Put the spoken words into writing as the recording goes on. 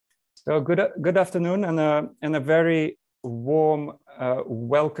So good afternoon and a very warm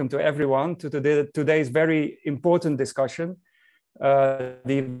welcome to everyone to today's very important discussion, the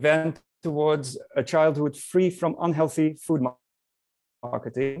event towards a childhood free from unhealthy food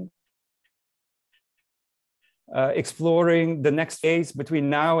marketing, exploring the next phase between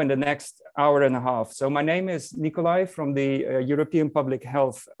now and the next hour and a half. So my name is Nikolai from the European Public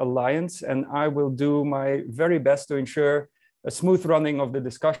Health Alliance, and I will do my very best to ensure a smooth running of the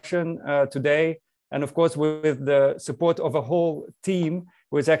discussion today, and of course with the support of a whole team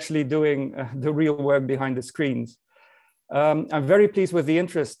who is actually doing the real work behind the screens. I'm very pleased with the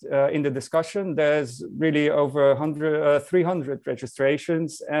interest in the discussion. There's really over 300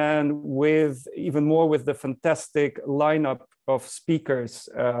 registrations, and with even more with the fantastic lineup of speakers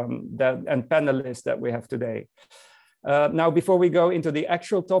and panelists that we have today. Now, before we go into the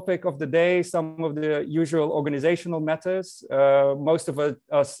actual topic of the day, some of the usual organizational matters. Most of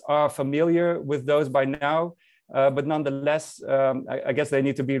us are familiar with those by now, but nonetheless, I guess they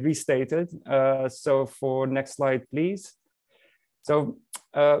need to be restated. So for next slide, please. So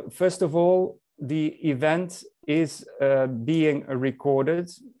first of all, the event is being recorded,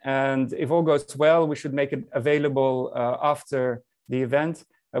 and if all goes well, we should make it available after the event.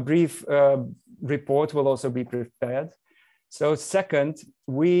 A brief report will also be prepared. So second,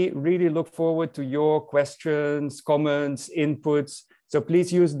 we really look forward to your questions, comments, inputs. So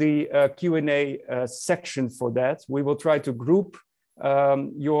please use the Q&A section for that. We will try to group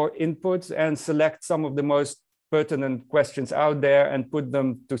your inputs and select some of the most pertinent questions out there and put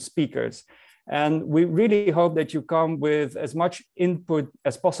them to speakers. And we really hope that you come with as much input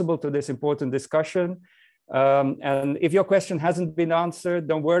as possible to this important discussion. And if your question hasn't been answered,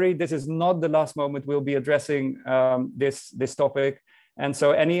 don't worry, this is not the last moment we'll be addressing this topic. And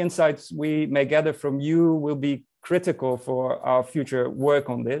so any insights we may gather from you will be critical for our future work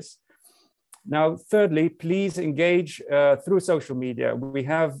on this. Now, thirdly, please engage through social media. We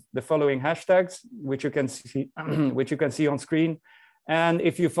have the following hashtags, which you can see on screen. And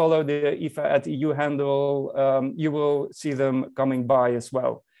if you follow the EPHA@EU handle, you will see them coming by as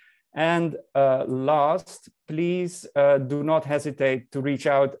well. And last, please do not hesitate to reach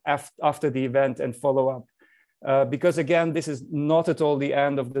out after the event and follow up. Because again, this is not at all the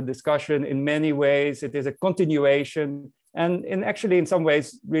end of the discussion. In many ways, it is a continuation and actually in some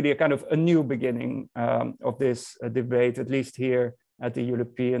ways, really a kind of a new beginning of this debate, at least here at the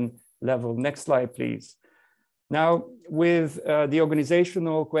European level. Next slide, please. Now, with the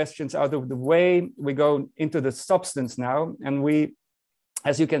organizational questions out of the way, we go into the substance now, and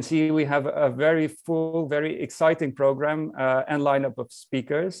as you can see, we have a very full, very exciting program and lineup of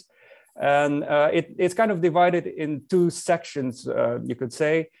speakers. And it's kind of divided in two sections, you could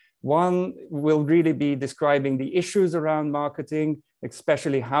say. One will really be describing the issues around marketing,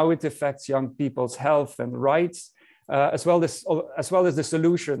 especially how it affects young people's health and rights, as well as the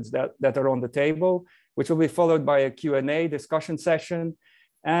solutions that are on the table, which will be followed by a Q&A discussion session.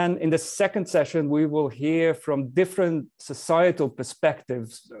 And in the second session, we will hear from different societal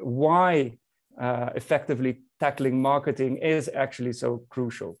perspectives why effectively tackling marketing is actually so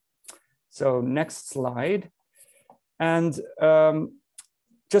crucial. So next slide. And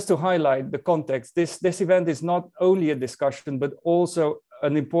just to highlight the context, this event is not only a discussion, but also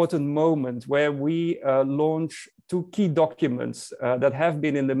an important moment where we launch two key documents that have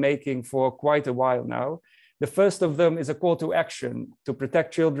been in the making for quite a while now. The first of them is a call to action to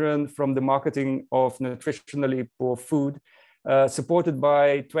protect children from the marketing of nutritionally poor food, supported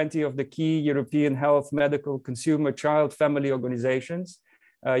by 20 of the key European health, medical, consumer, child, family organizations.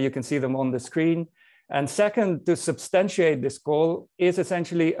 You can see them on the screen. And second, to substantiate this call is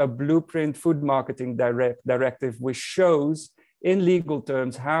essentially a blueprint food marketing directive, which shows in legal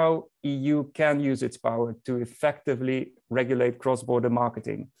terms how EU can use its power to effectively regulate cross-border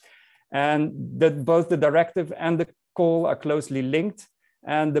marketing. And that both the directive and the call are closely linked,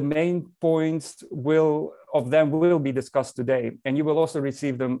 and the main points of them will be discussed today, and you will also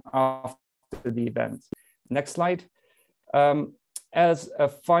receive them after the event. Next slide. As a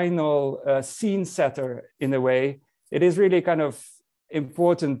final scene setter, in a way, it is really kind of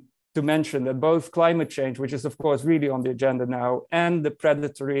important to mention that both climate change, which is of course really on the agenda now, and the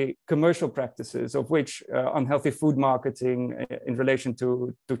predatory commercial practices of which unhealthy food marketing in relation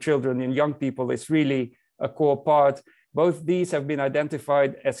to children and young people is really a core part. Both these have been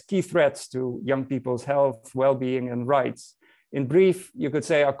identified as key threats to young people's health, well-being, and rights. In brief, you could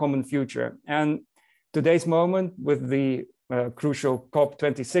say our common future. And today's moment with the crucial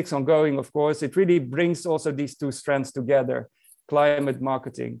COP26 ongoing, of course, it really brings also these two strands together, climate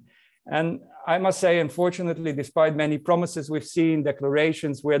marketing. And I must say, unfortunately, despite many promises we've seen,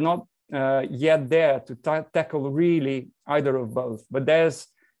 declarations, we're not yet there to tackle really either of both. But there's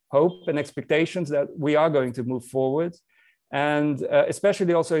hope and expectations that we are going to move forward. And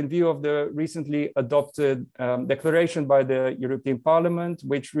especially also in view of the recently adopted declaration by the European Parliament,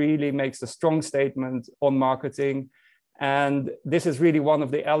 which really makes a strong statement on marketing. And this is really one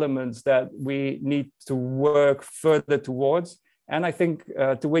of the elements that we need to work further towards. And I think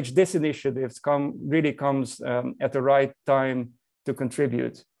to which this initiative really comes at the right time to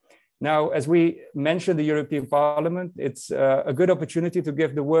contribute. Now, as we mentioned, the European Parliament, it's a good opportunity to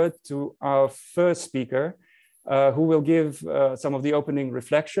give the word to our first speaker, who will give some of the opening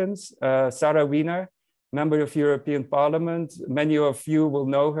reflections. Sarah Wiener, member of European Parliament. Many of you will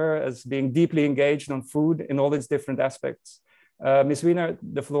know her as being deeply engaged on food in all its different aspects. Ms. Wiener,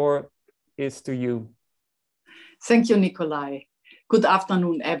 the floor is to you. Thank you, Nikolai. Good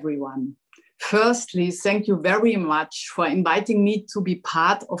afternoon, everyone. Firstly, thank you very much for inviting me to be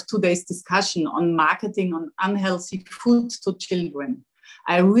part of today's discussion on marketing on unhealthy food to children.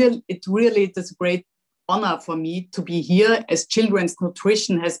 It really is a great honor for me to be here, as children's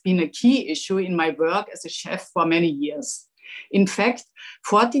nutrition has been a key issue in my work as a chef for many years. In fact,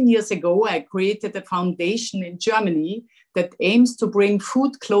 14 years ago, I created a foundation in Germany that aims to bring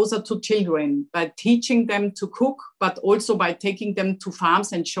food closer to children by teaching them to cook, but also by taking them to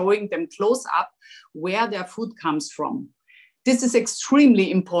farms and showing them close up where their food comes from. This is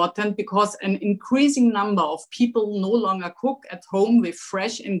extremely important because an increasing number of people no longer cook at home with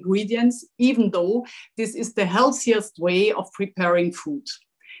fresh ingredients, even though this is the healthiest way of preparing food.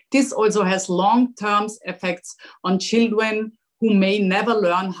 This also has long-term effects on children who may never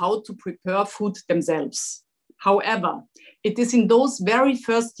learn how to prepare food themselves. However, it is in those very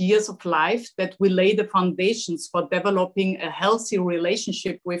first years of life that we lay the foundations for developing a healthy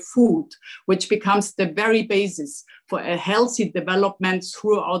relationship with food, which becomes the very basis for a healthy development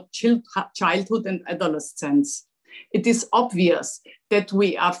throughout childhood and adolescence. It is obvious that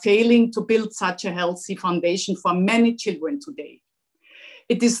we are failing to build such a healthy foundation for many children today.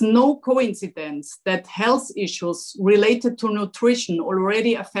 It is no coincidence that health issues related to nutrition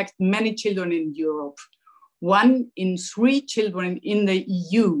already affect many children in Europe. 1 in 3 children in the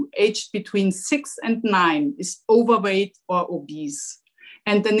EU aged between 6 and 9 is overweight or obese.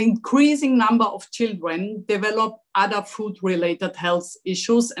 And an increasing number of children develop other food-related health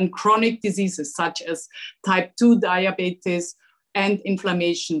issues and chronic diseases such as type 2 diabetes and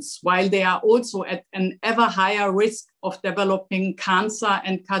inflammations, while they are also at an ever higher risk of developing cancer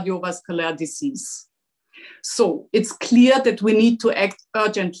and cardiovascular disease. So it's clear that we need to act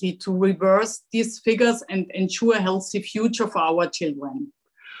urgently to reverse these figures and ensure a healthy future for our children.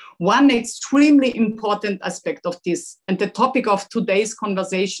 One extremely important aspect of this, and the topic of today's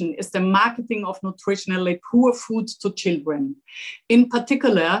conversation, is the marketing of nutritionally poor food to children. In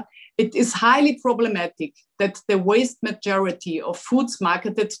particular, it is highly problematic that the vast majority of foods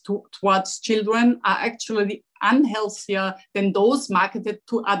marketed towards children are actually unhealthier than those marketed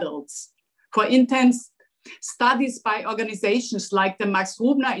to adults. For instance, studies by organizations like the Max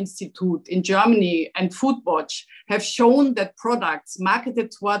Rubner Institute in Germany and Foodwatch have shown that products marketed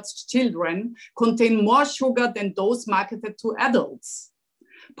towards children contain more sugar than those marketed to adults.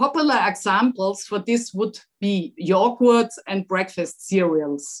 Popular examples for this would be yogurts and breakfast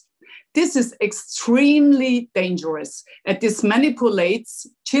cereals. This is extremely dangerous, as this manipulates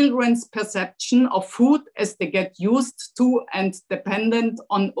children's perception of food as they get used to and dependent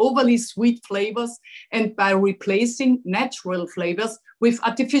on overly sweet flavors, and by replacing natural flavors with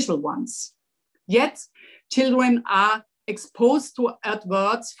artificial ones. Yet, children are exposed to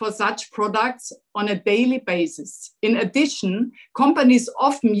adverts for such products on a daily basis. In addition, companies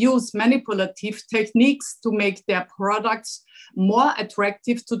often use manipulative techniques to make their products more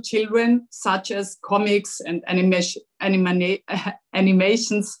attractive to children, such as comics and animations,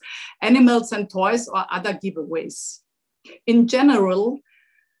 animals and toys, or other giveaways. In general,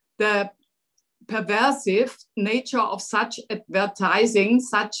 the pervasive nature of such advertising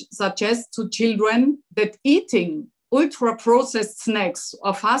suggests to children that eating ultra-processed snacks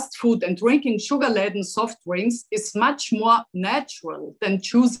or fast food and drinking sugar-laden soft drinks is much more natural than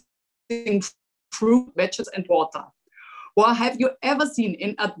choosing fruit, veggies, and water. Or have you ever seen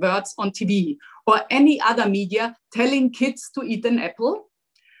in adverts on TV or any other media telling kids to eat an apple?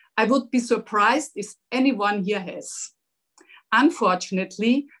 I would be surprised if anyone here has.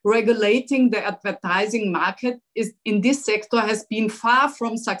 Unfortunately, regulating the advertising market in this sector has been far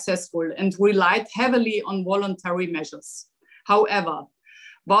from successful and relied heavily on voluntary measures. However,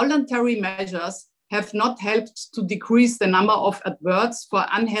 voluntary measures have not helped to decrease the number of adverts for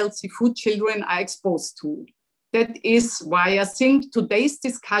unhealthy food children are exposed to. That is why I think today's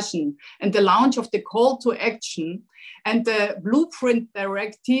discussion and the launch of the call to action and the blueprint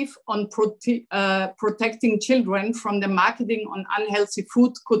directive on protecting children from the marketing on unhealthy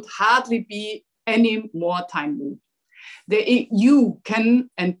food could hardly be any more timely. The EU can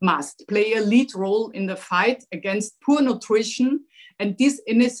and must play a lead role in the fight against poor nutrition, and this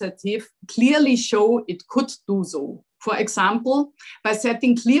initiative clearly shows it could do so. For example, by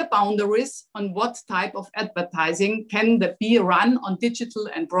setting clear boundaries on what type of advertising can be run on digital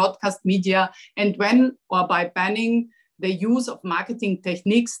and broadcast media, and when, or by banning the use of marketing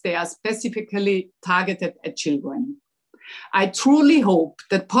techniques that are specifically targeted at children. I truly hope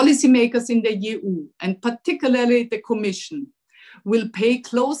that policymakers in the EU, and particularly the Commission, will pay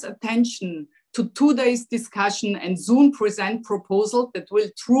close attention to today's discussion and soon present proposals that will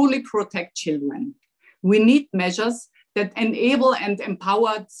truly protect children. We need measures that enable and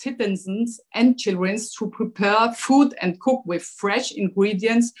empower citizens and children to prepare food and cook with fresh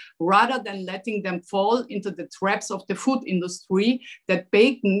ingredients rather than letting them fall into the traps of the food industry that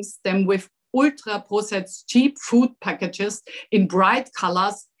bakes them with ultra-processed cheap food packages in bright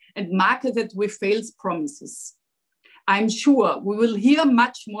colors and marketed with false promises. I'm sure we will hear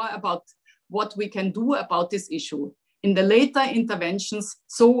much more about what we can do about this issue in the later interventions,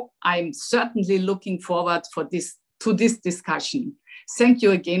 so I'm certainly looking forward to this discussion. Thank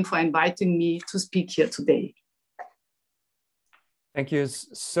you again for inviting me to speak here today. Thank you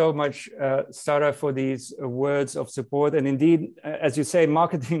so much, Sarah, for these words of support. And indeed, as you say,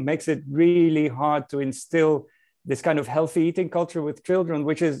 marketing makes it really hard to instill this kind of healthy eating culture with children,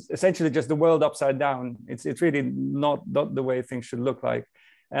 which is essentially just the world upside down. It's really not the way things should look like.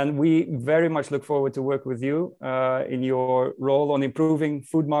 And we very much look forward to work with you in your role on improving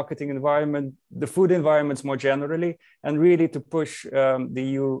food marketing environment, the food environments more generally, and really to push the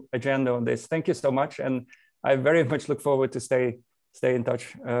EU agenda on this. Thank you so much. And I very much look forward to stay in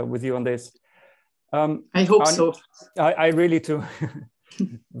touch with you on this. I hope so. I really too,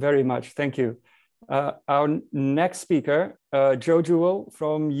 very much. Thank you. Our next speaker, Jewell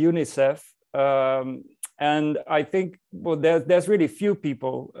from UNICEF. And I think, well, there's really few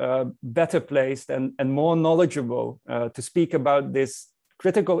people better placed and more knowledgeable to speak about this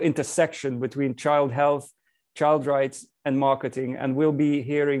critical intersection between child health, child rights, and marketing. And we'll be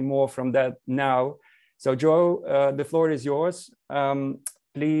hearing more from that now. So Joe, the floor is yours.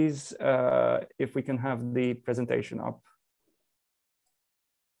 Please, if we can have the presentation up.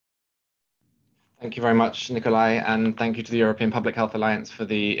 Thank you very much, Nikolai, and thank you to the European Public Health Alliance for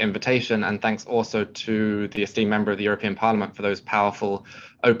the invitation, and thanks also to the esteemed member of the European Parliament for those powerful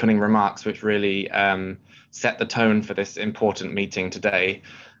opening remarks, which really set the tone for this important meeting today.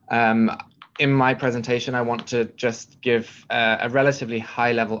 In my presentation, I want to just give a relatively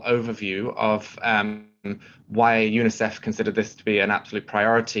high-level overview of why UNICEF considered this to be an absolute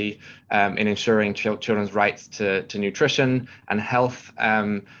priority in ensuring children's rights to nutrition and health,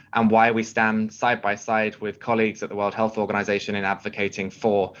 and why we stand side by side with colleagues at the World Health Organization in advocating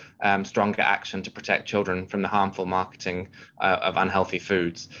for stronger action to protect children from the harmful marketing of unhealthy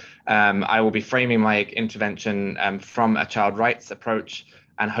foods. I will be framing my intervention from a child rights approach,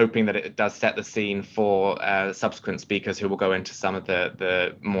 and hoping that it does set the scene for subsequent speakers who will go into some of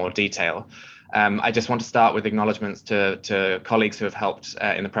the more detail. I just want to start with acknowledgements to colleagues who have helped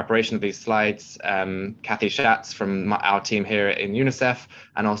in the preparation of these slides, Kathy Schatz from our team here in UNICEF,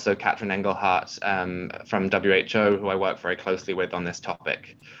 and also Katrin Engelhardt from WHO, who I work very closely with on this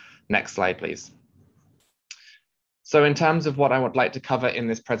topic. Next slide, please. So in terms of what I would like to cover in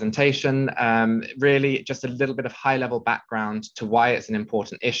this presentation, really just a little bit of high-level background to why it's an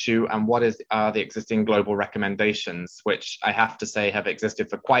important issue and what are the existing global recommendations, which I have to say have existed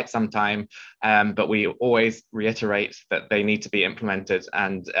for quite some time, but we always reiterate that they need to be implemented,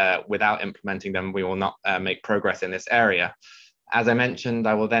 and without implementing them, we will not make progress in this area. As I mentioned,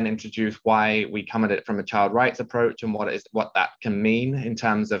 I will then introduce why we come at it from a child rights approach and what that can mean in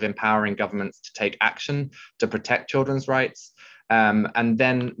terms of empowering governments to take action to protect children's rights, and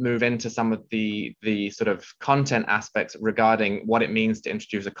then move into some of the sort of content aspects regarding what it means to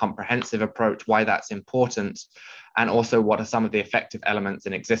introduce a comprehensive approach, why that's important, and also what are some of the effective elements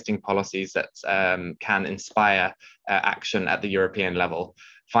in existing policies that can inspire action at the European level.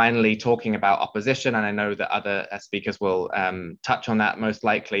 Finally, talking about opposition, and I know that other speakers will touch on that most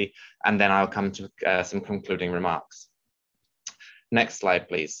likely, and then I'll come to some concluding remarks. Next slide,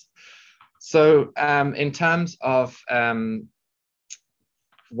 please. So in terms of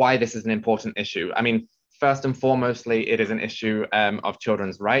why this is an important issue, I mean, first and foremostly, it is an issue of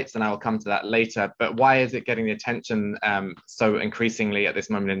children's rights, and I will come to that later. But why is it getting the attention so increasingly at this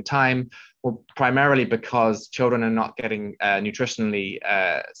moment in time? Well, primarily because children are not getting nutritionally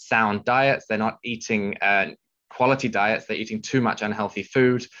sound diets. They're not eating quality diets. They're eating too much unhealthy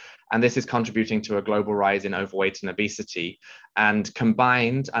food. And this is contributing to a global rise in overweight and obesity. And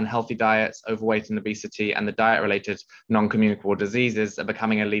combined, unhealthy diets, overweight and obesity, and the diet-related non-communicable diseases are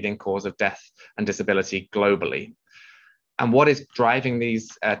becoming a leading cause of death and disability globally. And what is driving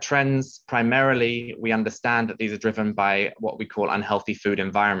these trends? Primarily, we understand that these are driven by what we call unhealthy food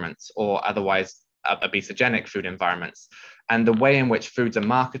environments, or otherwise obesogenic food environments. And the way in which foods are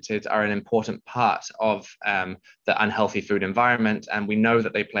marketed are an important part of the unhealthy food environment. And we know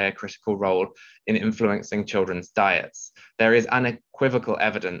that they play a critical role in influencing children's diets. There is unequivocal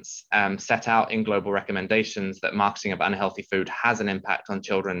evidence set out in global recommendations that marketing of unhealthy food has an impact on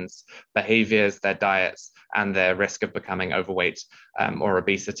children's behaviors, their diets, and their risk of becoming overweight or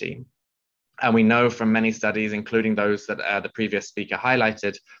obesity. And we know from many studies, including those that the previous speaker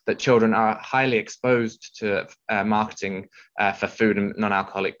highlighted, that children are highly exposed to marketing for food and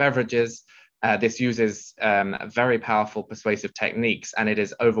non-alcoholic beverages. This uses very powerful persuasive techniques, and it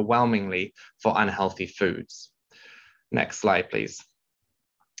is overwhelmingly for unhealthy foods. Next slide, please.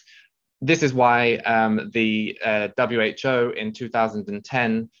 This is why the WHO in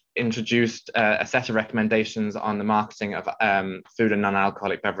 2010 introduced a set of recommendations on the marketing of food and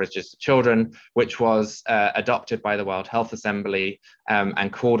non-alcoholic beverages to children, which was adopted by the World Health Assembly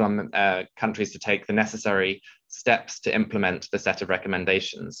and called on countries to take the necessary steps to implement the set of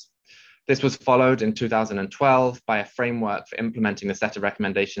recommendations. This was followed in 2012 by a framework for implementing the set of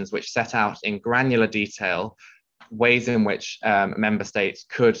recommendations, which set out in granular detail ways in which member states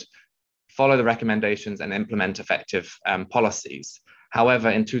could follow the recommendations and implement effective policies. However,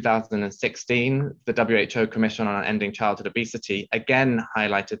 in 2016, the WHO Commission on Ending Childhood Obesity again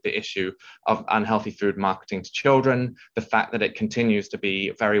highlighted the issue of unhealthy food marketing to children, the fact that it continues to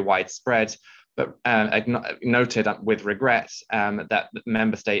be very widespread, but noted with regret that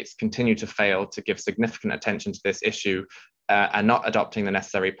member states continue to fail to give significant attention to this issue and not adopting the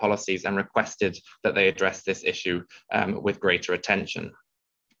necessary policies, and requested that they address this issue with greater attention.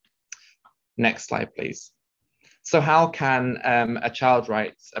 Next slide, please. So how can a child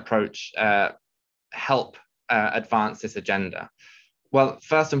rights approach help advance this agenda? Well,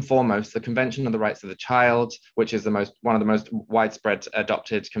 first and foremost, the Convention on the Rights of the Child, which is one of the most widespread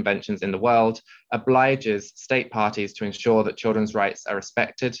adopted conventions in the world, obliges state parties to ensure that children's rights are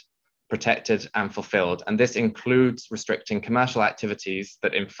respected, protected, and fulfilled. And this includes restricting commercial activities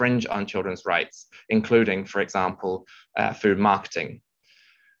that infringe on children's rights, including, for example, food marketing.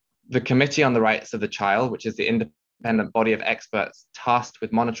 The Committee on the Rights of the Child, which is the independent body of experts tasked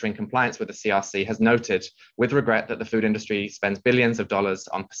with monitoring compliance with the CRC, has noted with regret that the food industry spends billions of dollars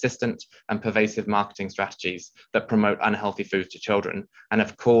on persistent and pervasive marketing strategies that promote unhealthy foods to children, and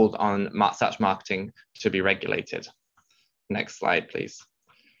have called on such marketing to be regulated. Next slide, please.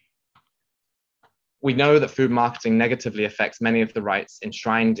 We know that food marketing negatively affects many of the rights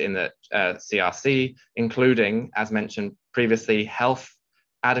enshrined in the CRC, including, as mentioned previously, health,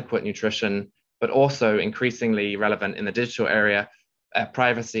 adequate nutrition, but also increasingly relevant in the digital area,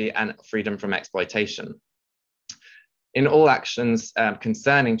 privacy and freedom from exploitation. In all actions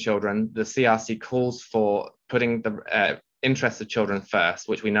concerning children, the CRC calls for putting the interests of children first,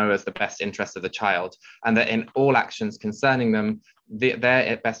 which we know as the best interest of the child, and that in all actions concerning them,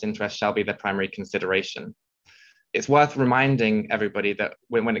 their best interest shall be their primary consideration. It's worth reminding everybody that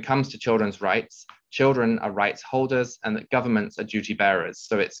when it comes to children's rights, children are rights holders and that governments are duty bearers.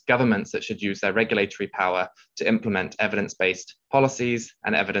 So it's governments that should use their regulatory power to implement evidence-based policies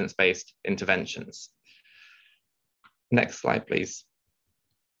and evidence-based interventions. Next slide, please.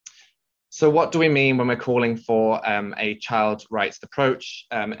 So what do we mean when we're calling for a child rights approach?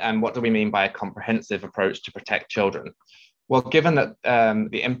 And what do we mean by a comprehensive approach to protect children? Well, given that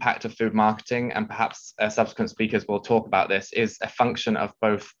the impact of food marketing, and perhaps subsequent speakers will talk about this, is a function of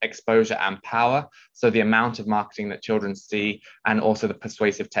both exposure and power, so the amount of marketing that children see and also the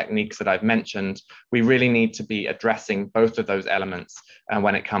persuasive techniques that I've mentioned, we really need to be addressing both of those elements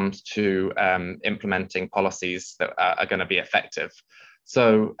when it comes to implementing policies that are going to be effective.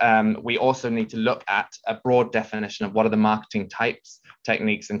 So we also need to look at a broad definition of what are the marketing types,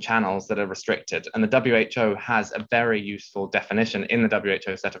 techniques, and channels that are restricted. And the WHO has a very useful definition in the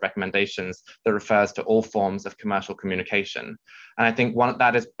WHO set of recommendations that refers to all forms of commercial communication. And I think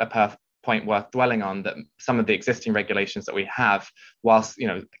that is a point worth dwelling on, that some of the existing regulations that we have, whilst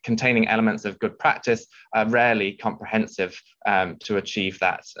containing elements of good practice, are rarely comprehensive to achieve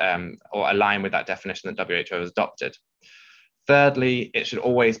that or align with that definition that WHO has adopted. Thirdly, it should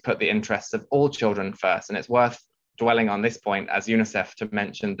always put the interests of all children first, and it's worth dwelling on this point as UNICEF to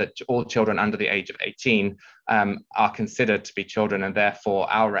mention that all children under the age of 18 are considered to be children, and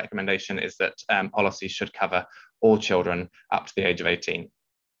therefore our recommendation is that policies should cover all children up to the age of 18.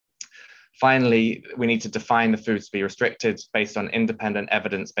 Finally, we need to define the foods to be restricted based on independent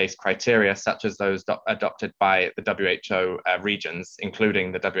evidence-based criteria, such as those adopted by the WHO regions,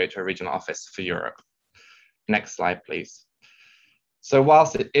 including the WHO Regional Office for Europe. Next slide, please. So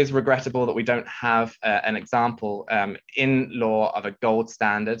whilst it is regrettable that we don't have an example in law of a gold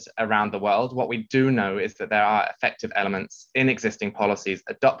standard around the world, what we do know is that there are effective elements in existing policies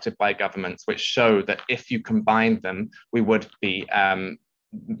adopted by governments which show that if you combine them, we would be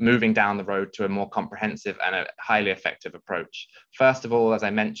moving down the road to a more comprehensive and a highly effective approach. First of all, as I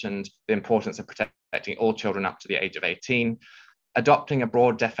mentioned, the importance of protecting all children up to the age of 18. Adopting a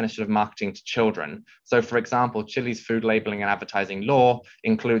broad definition of marketing to children. So for example, Chile's food labeling and advertising law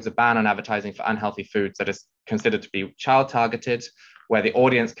includes a ban on advertising for unhealthy foods that is considered to be child targeted, where the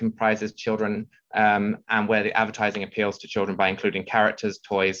audience comprises children and where the advertising appeals to children by including characters,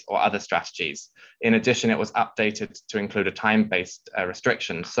 toys, or other strategies. In addition, it was updated to include a time-based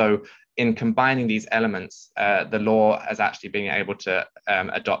restriction. So in combining these elements, the law has actually been able to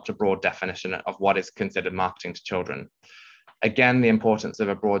adopt a broad definition of what is considered marketing to children. Again, the importance of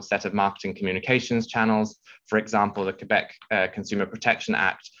a broad set of marketing communications channels. For example, the Quebec Consumer Protection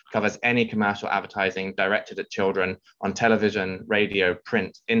Act covers any commercial advertising directed at children on television, radio,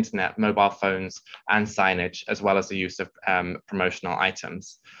 print, internet, mobile phones, and signage, as well as the use of promotional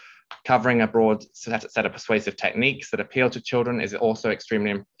items. Covering a broad set of persuasive techniques that appeal to children is also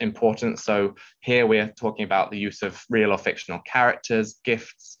extremely important. So here we're talking about the use of real or fictional characters,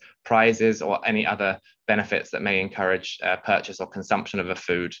 gifts, prizes, or any other benefits that may encourage purchase or consumption of a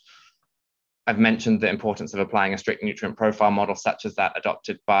food. I've mentioned the importance of applying a strict nutrient profile model such as that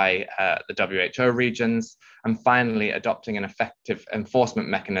adopted by the WHO regions, and finally adopting an effective enforcement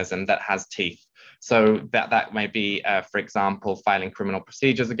mechanism that has teeth. So that may be, for example, filing criminal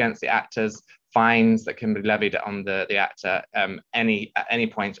procedures against the actors, fines that can be levied on the actor at any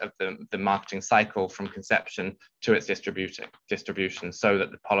point of the marketing cycle from conception to its distribution, so that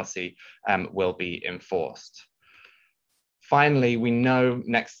the policy will be enforced. Finally, we know,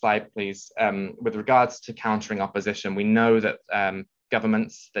 next slide please, with regards to countering opposition, we know that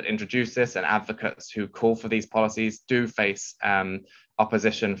governments that introduce this and advocates who call for these policies do face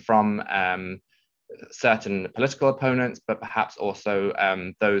opposition from certain political opponents, but perhaps also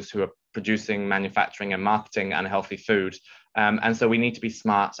those who are producing, manufacturing and marketing unhealthy food. And so we need to be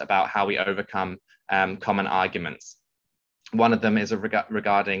smart about how we overcome common arguments. One of them is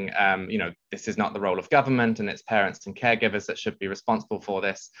regarding, this is not the role of government and it's parents and caregivers that should be responsible for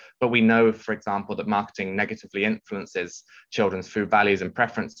this. But we know, for example, that marketing negatively influences children's food values and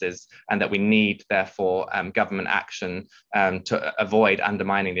preferences, and that we need, therefore, government action to avoid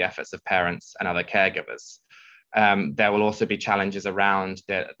undermining the efforts of parents and other caregivers. There will also be challenges around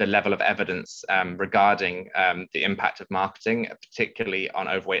the level of evidence regarding the impact of marketing, particularly on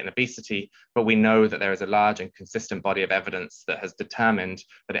overweight and obesity. But we know that there is a large and consistent body of evidence that has determined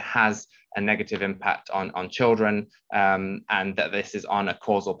that it has a negative impact on children, and that this is on a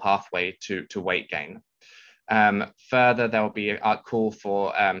causal pathway to weight gain. Further, there will be a call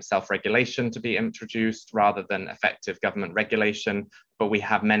for self-regulation to be introduced rather than effective government regulation. But we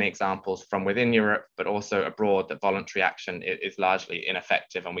have many examples from within Europe, but also abroad, that voluntary action is largely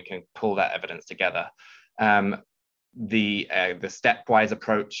ineffective, and we can pull that evidence together. The stepwise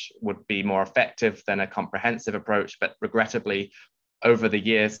approach would be more effective than a comprehensive approach, but regrettably, over the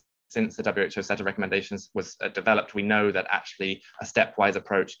years, since the WHO set of recommendations was developed, we know that actually a stepwise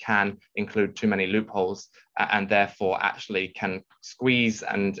approach can include too many loopholes and therefore actually can squeeze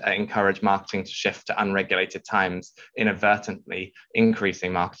and encourage marketing to shift to unregulated times, inadvertently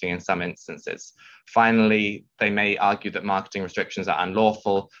increasing marketing in some instances. Finally, they may argue that marketing restrictions are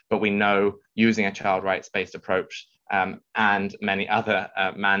unlawful, but we know using a child rights-based approach and many other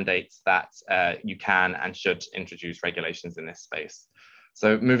mandates that you can and should introduce regulations in this space.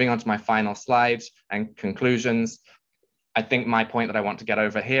 So moving on to my final slide and conclusions, I think my point that I want to get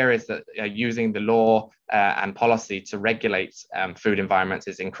over here is that using the law and policy to regulate food environments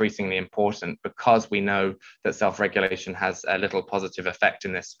is increasingly important, because we know that self-regulation has a little positive effect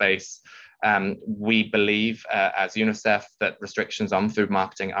in this space. We believe, as UNICEF, that restrictions on food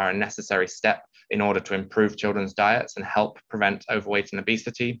marketing are a necessary step in order to improve children's diets and help prevent overweight and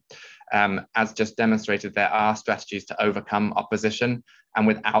obesity. As just demonstrated, there are strategies to overcome opposition, and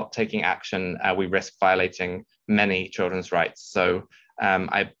without taking action, we risk violating many children's rights. So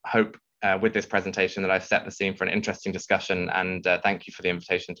I hope with this presentation that I've set the scene for an interesting discussion, and thank you for the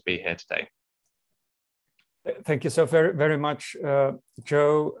invitation to be here today. Thank you so very much,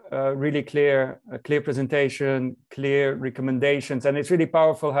 Joe. Really clear presentation, clear recommendations, and it's really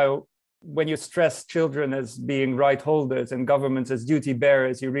powerful how when you stress children as being right holders and governments as duty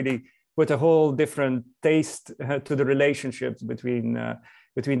bearers, you really put a whole different taste to the relationships between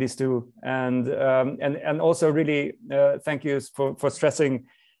these two. And also really thank you for stressing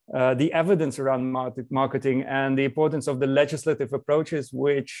the evidence around marketing and the importance of the legislative approaches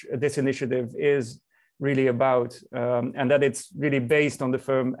which this initiative is really about, and that it's really based on the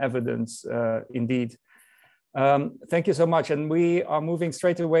firm evidence indeed. Thank you so much. And we are moving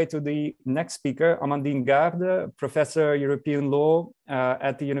straight away to the next speaker, Amandine Garde, Professor European Law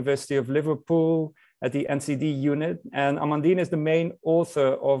at the University of Liverpool at the NCD unit. And Amandine is the main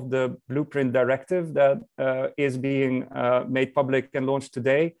author of the Blueprint Directive that is being made public and launched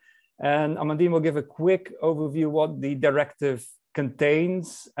today. And Amandine will give a quick overview what the directive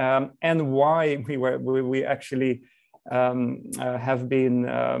contains and why we actually have been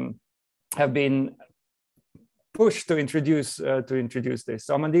pushed to introduce this.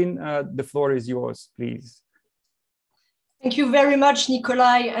 So Amandine, the floor is yours, please. Thank you very much,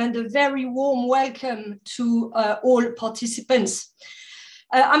 Nikolai, and a very warm welcome to all participants.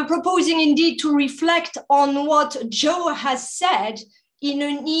 I'm proposing indeed to reflect on what Joe has said in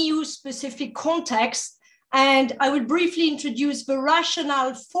an EU-specific context, and I will briefly introduce the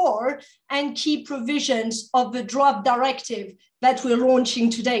rationale for and key provisions of the draft directive that we're launching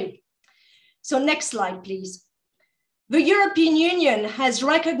today. So next slide, please. The European Union has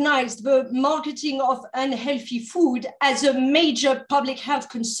recognized the marketing of unhealthy food as a major public health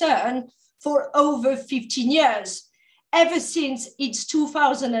concern for over 15 years, ever since its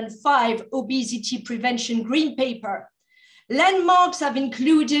 2005 Obesity Prevention Green Paper. Landmarks have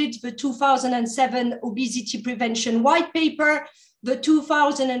included the 2007 Obesity Prevention White Paper, the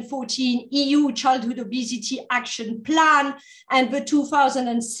 2014 EU Childhood Obesity Action Plan, and the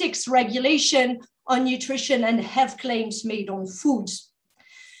 2006 regulation on nutrition and health claims made on foods.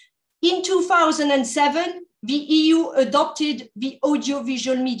 In 2007, the EU adopted the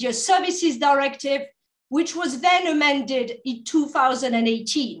Audiovisual Media Services Directive, which was then amended in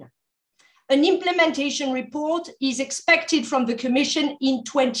 2018. An implementation report is expected from the Commission in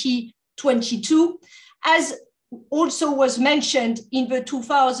 2022, as also was mentioned in the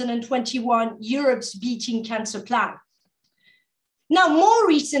 2021 Europe's Beating Cancer Plan. Now, more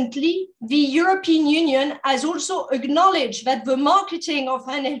recently, the European Union has also acknowledged that the marketing of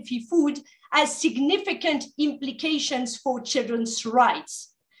unhealthy food has significant implications for children's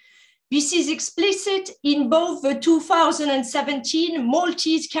rights. This is explicit in both the 2017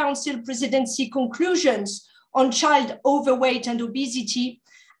 Maltese Council Presidency conclusions on child overweight and obesity,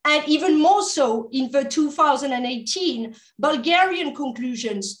 and even more so in the 2018 Bulgarian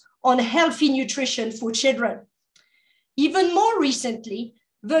conclusions on healthy nutrition for children. Even more recently,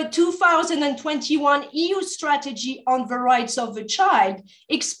 the 2021 EU strategy on the rights of the child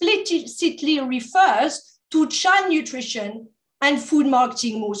explicitly refers to child nutrition and food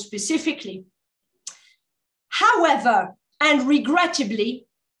marketing more specifically. However, and regrettably,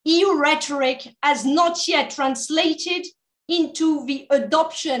 EU rhetoric has not yet translated into the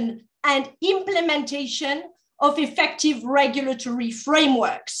adoption and implementation of effective regulatory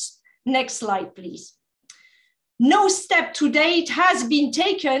frameworks. Next slide, please. No step to date has been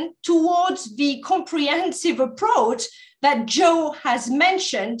taken towards the comprehensive approach that Joe has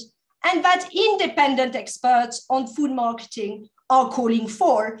mentioned and that independent experts on food marketing are calling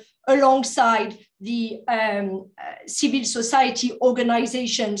for, alongside the civil society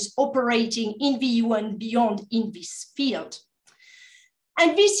organizations operating in the EU and beyond in this field.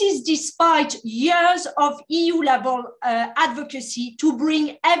 And this is despite years of EU-level advocacy to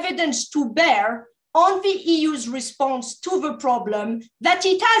bring evidence to bear on the EU's response to the problem that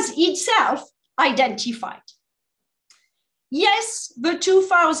it has itself identified. Yes, the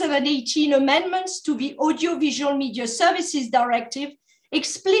 2018 amendments to the Audiovisual Media Services Directive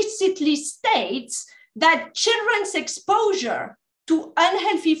explicitly states that children's exposure to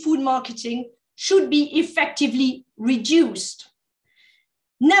unhealthy food marketing should be effectively reduced.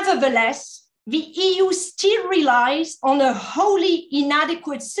 Nevertheless, the EU still relies on a wholly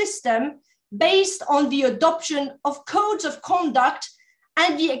inadequate system based on the adoption of codes of conduct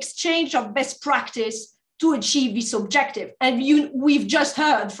and the exchange of best practice to achieve this objective. And we've just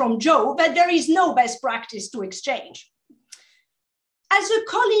heard from Joe that there is no best practice to exchange. As a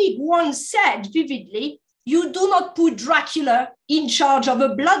colleague once said vividly, you do not put Dracula in charge of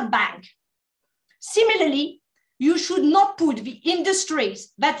a blood bank. Similarly, you should not put the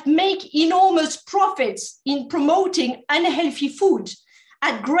industries that make enormous profits in promoting unhealthy food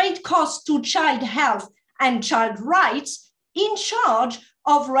at great cost to child health and child rights in charge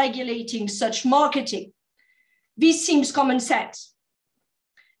of regulating such marketing. This seems common sense.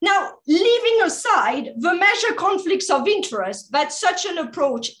 Now, leaving aside the major conflicts of interest that such an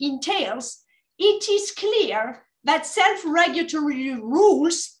approach entails, it is clear that self-regulatory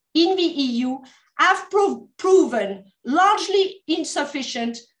rules in the EU have proven largely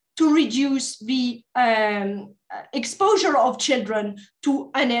insufficient to reduce the exposure of children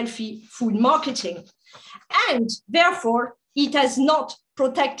to unhealthy food marketing. And therefore, it has not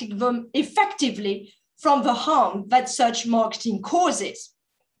protected them effectively from the harm that such marketing causes.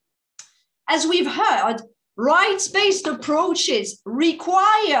 As we've heard, rights-based approaches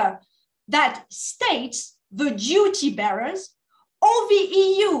require that states, the duty bearers, or the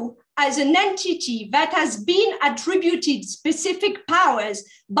EU as an entity that has been attributed specific powers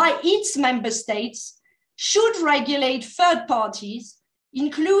by its member states, should regulate third parties,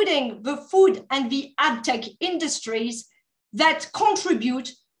 including the food and the agtech industries that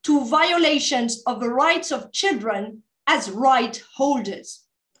contribute to violations of the rights of children as right holders.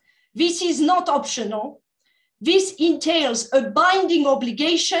 This is not optional. This entails a binding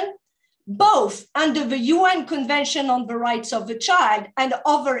obligation, both under the UN Convention on the Rights of the Child and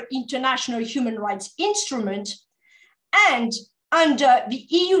other international human rights instruments, and under the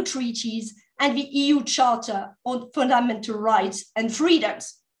EU treaties and the EU Charter on Fundamental Rights and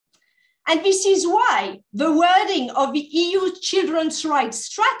Freedoms. And this is why the wording of the EU Children's Rights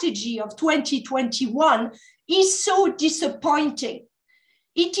Strategy of 2021 is so disappointing.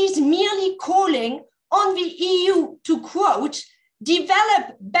 It is merely calling on the EU to, quote,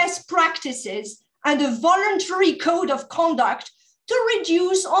 develop best practices and a voluntary code of conduct to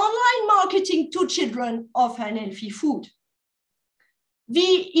reduce online marketing to children of unhealthy food.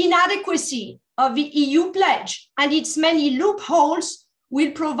 The inadequacy of the EU pledge and its many loopholes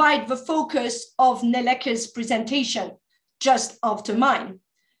will provide the focus of Nelleke's presentation just after mine.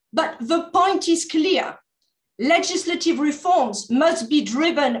 But the point is clear. Legislative reforms must be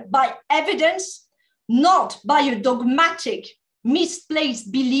driven by evidence, not by a dogmatic,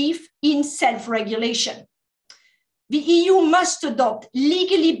 misplaced belief in self-regulation. The EU must adopt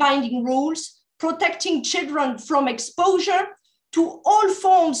legally binding rules protecting children from exposure to all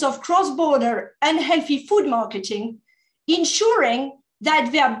forms of cross-border unhealthy food marketing, ensuring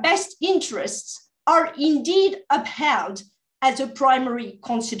that their best interests are indeed upheld as a primary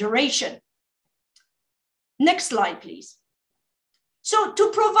consideration. Next slide, please. So to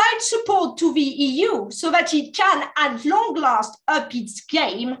provide support to the EU so that it can at long last up its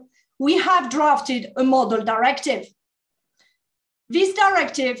game, we have drafted a model directive. This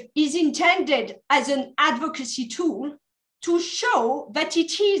directive is intended as an advocacy tool to show that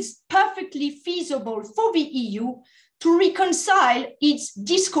it is perfectly feasible for the EU to reconcile its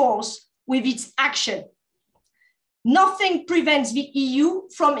discourse with its action. Nothing prevents the EU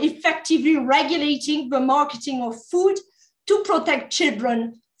from effectively regulating the marketing of food to protect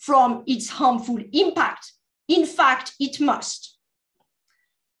children from its harmful impact. In fact, it must.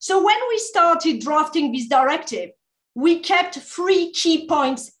 So when we started drafting this directive, we kept 3 key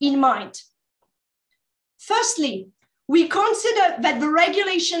points in mind. Firstly, we consider that the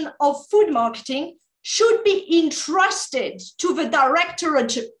regulation of food marketing should be entrusted to the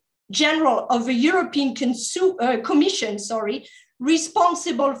Directorate General of the European Commission,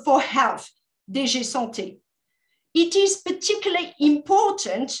 responsible for health, DG Santé. It is particularly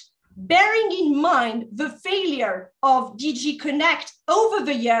important, bearing in mind the failure of DG Connect over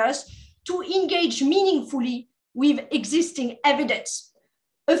the years to engage meaningfully with existing evidence,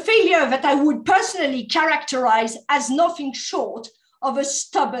 a failure that I would personally characterize as nothing short of a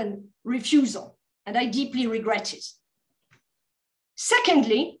stubborn refusal, and I deeply regret it.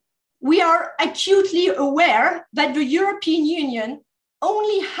 Secondly, we are acutely aware that the European Union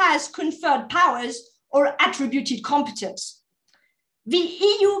only has conferred powers or attributed competence. The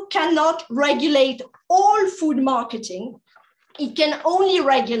EU cannot regulate all food marketing. It can only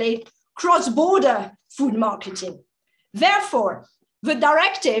regulate cross-border food marketing. Therefore, the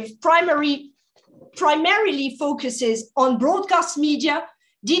directive primarily focuses on broadcast media,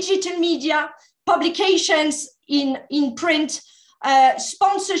 digital media, publications in print,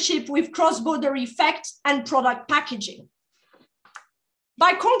 sponsorship with cross-border effect, and product packaging.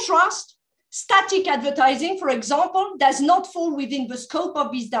 By contrast, static advertising, for example, does not fall within the scope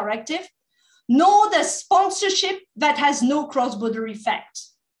of this directive, nor the sponsorship that has no cross-border effect.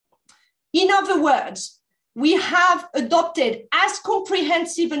 In other words, we have adopted as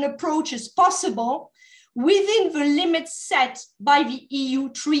comprehensive an approach as possible within the limits set by the EU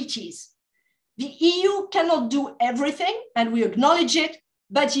treaties. The EU cannot do everything, and we acknowledge it,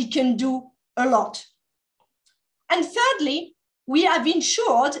 but it can do a lot. And thirdly, we have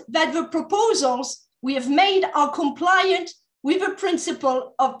ensured that the proposals we have made are compliant with the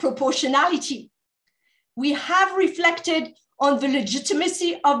principle of proportionality. We have reflected on the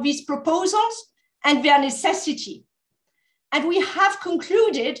legitimacy of these proposals and their necessity. And we have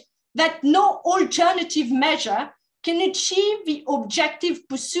concluded that no alternative measure can achieve the objective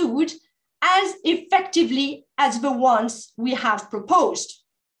pursued as effectively as the ones we have proposed.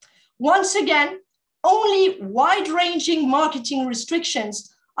 Once again, only wide-ranging marketing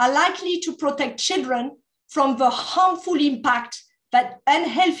restrictions are likely to protect children from the harmful impact that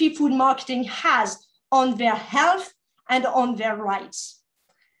unhealthy food marketing has on their health and on their rights.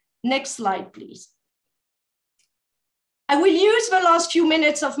 Next slide, please. I will use the last few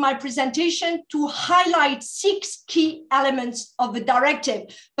minutes of my presentation to highlight 6 key elements of the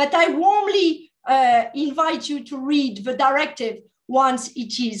directive, but I warmly invite you to read the directive once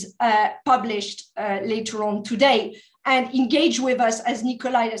it is published later on today and engage with us, as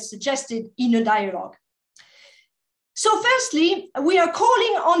Nikolai has suggested, in a dialogue. So firstly, we are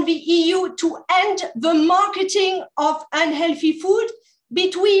calling on the EU to end the marketing of unhealthy food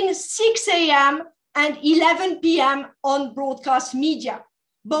between 6 a.m. and 11 p.m. on broadcast media,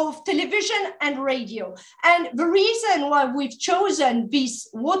 both television and radio. And the reason why we've chosen this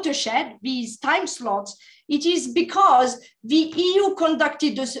watershed, these time slots, it is because the EU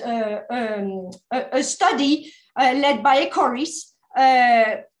conducted a study led by Ecoris,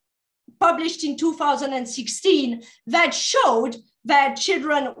 published in 2016, that showed that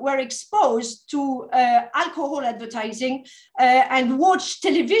children were exposed to alcohol advertising and watched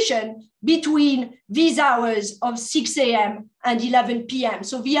television between these hours of 6 a.m. and 11 p.m.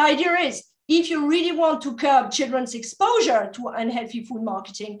 So the idea is, if you really want to curb children's exposure to unhealthy food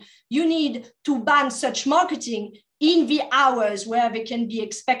marketing, you need to ban such marketing in the hours where they can be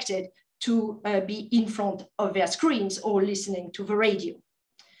expected to be in front of their screens or listening to the radio.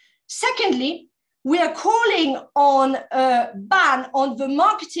 Secondly, we are calling on a ban on the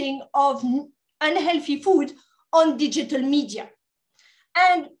marketing of unhealthy food on digital media.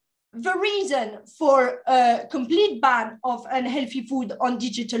 And the reason for a complete ban of unhealthy food on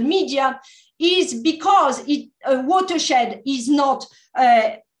digital media is because a watershed is not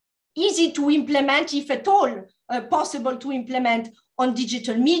easy to implement, if at all possible to implement on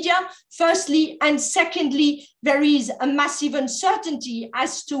digital media, firstly, and secondly, there is a massive uncertainty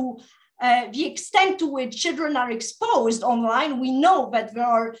as to the extent to which children are exposed online. We know that they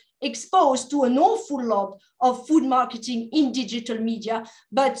are exposed to an awful lot of food marketing in digital media,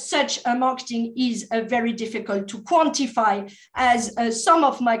 but such marketing is very difficult to quantify, as some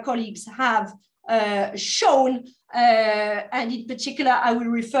of my colleagues have shown. And in particular, I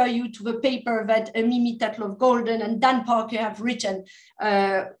will refer you to the paper that Mimi Tatlov-Golden and Dan Parker have written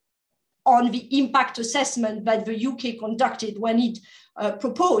on the impact assessment that the UK conducted when it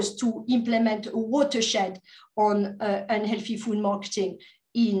proposed to implement a watershed on unhealthy food marketing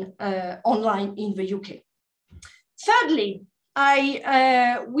in online in the UK. Thirdly,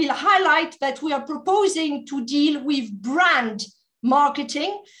 I will highlight that we are proposing to deal with brand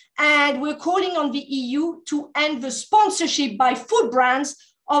marketing, and we're calling on the EU to end the sponsorship by food brands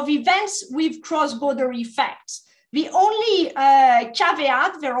of events with cross-border effects. The only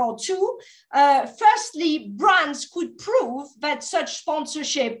caveat, there are two. Firstly, brands could prove that such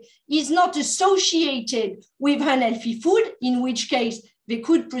sponsorship is not associated with unhealthy food, in which case they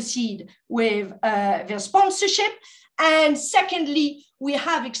could proceed with their sponsorship. And secondly, we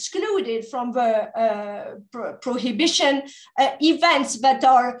have excluded from the prohibition events that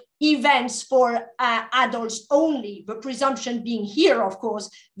are events for adults only, the presumption being here, of course,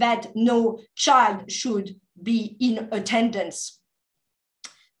 that no child should be in attendance.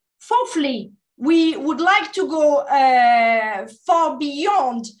 Fourthly, we would like to go far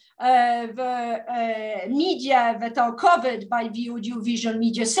beyond the media that are covered by the Audiovisual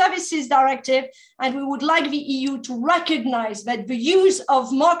Media Services Directive, and we would like the EU to recognize that the use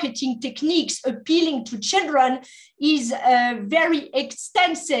of marketing techniques appealing to children is very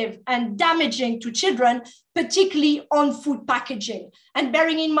extensive and damaging to children, particularly on food packaging. And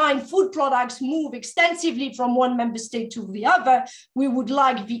bearing in mind food products move extensively from one member state to the other, we would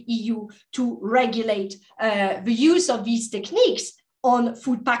like the EU to regulate the use of these techniques on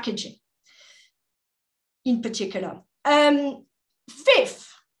food packaging in particular. Fifth,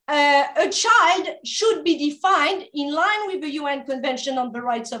 a child should be defined in line with the UN Convention on the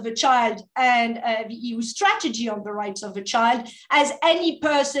Rights of the Child and the EU Strategy on the Rights of the Child as any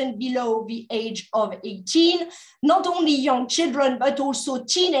person below the age of 18. Not only young children, but also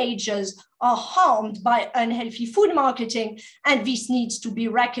teenagers are harmed by unhealthy food marketing, and this needs to be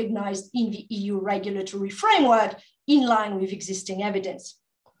recognized in the EU regulatory framework in line with existing evidence.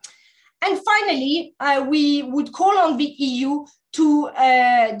 And finally, we would call on the EU to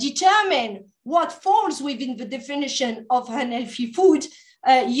determine what falls within the definition of unhealthy food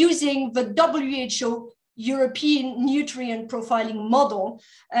using the WHO European nutrient profiling model,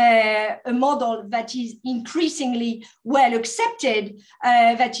 a model that is increasingly well accepted,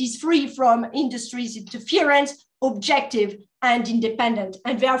 that is free from industry's interference, objective and independent,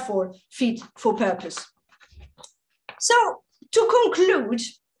 and therefore fit for purpose. So to conclude,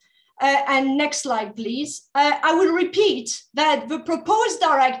 and next slide, please. I will repeat that the proposed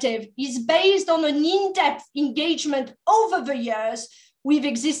directive is based on an in-depth engagement over the years with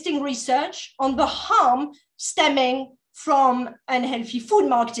existing research on the harm stemming from unhealthy food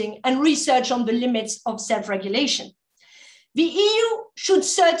marketing and research on the limits of self-regulation. The EU should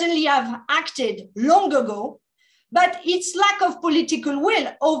certainly have acted long ago, but its lack of political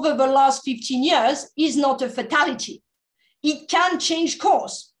will over the last 15 years is not a fatality. It can change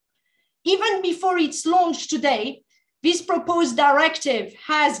course. Even before its launch today, this proposed directive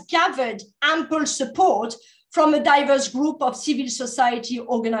has gathered ample support from a diverse group of civil society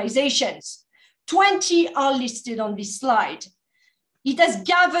organizations. 20 are listed on this slide. It has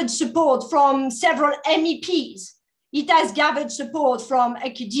gathered support from several MEPs. It has gathered support from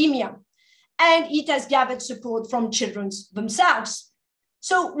academia, and it has gathered support from children themselves.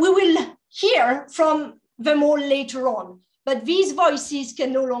 So we will hear from them all later on. But these voices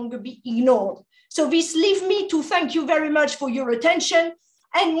can no longer be ignored. So this leaves me to thank you very much for your attention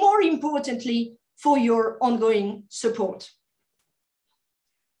and more importantly, for your ongoing support.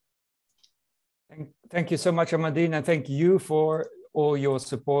 Thank you so much, Amandine, and thank you for all your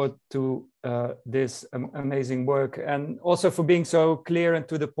support to this amazing work, and also for being so clear and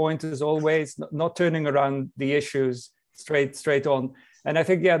to the point as always, not turning around the issues straight on. And I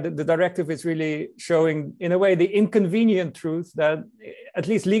think, yeah, the directive is really showing, in a way, the inconvenient truth that, at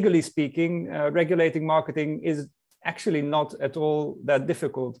least legally speaking, regulating marketing is actually not at all that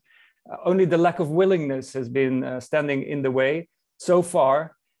difficult. Only the lack of willingness has been standing in the way so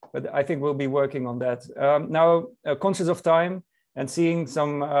far, but I think we'll be working on that. Now, conscious of time and seeing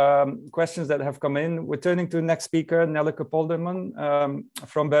some questions that have come in, we're turning to the next speaker, Nelleke Polderman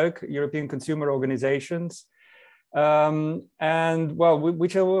from BEUC, European Consumer Organizations. And well,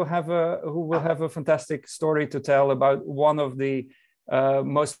 which will have a fantastic story to tell about one of the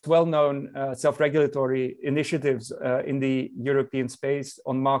most well-known self-regulatory initiatives in the European space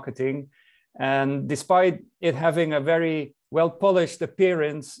on marketing. And despite it having a very well-polished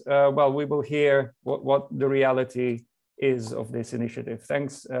appearance, well, we will hear what the reality is of this initiative.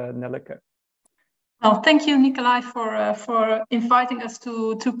 Thanks, Nelleke. Well, thank you, Nikolai, for inviting us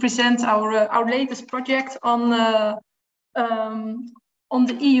to present our latest project on the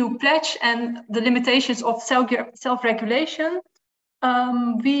EU pledge and the limitations of self-regulation.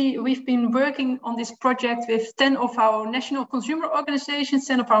 We've been working on this project with 10 of our national consumer organizations,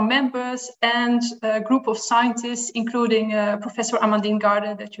 10 of our members, and a group of scientists, including Professor Amandine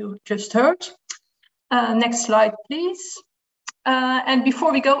Garde that you just heard. Next slide, please. And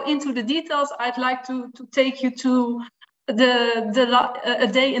before we go into the details, I'd like to take you to a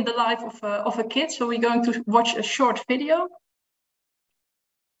day in the life of a kid. So we're going to watch a short video.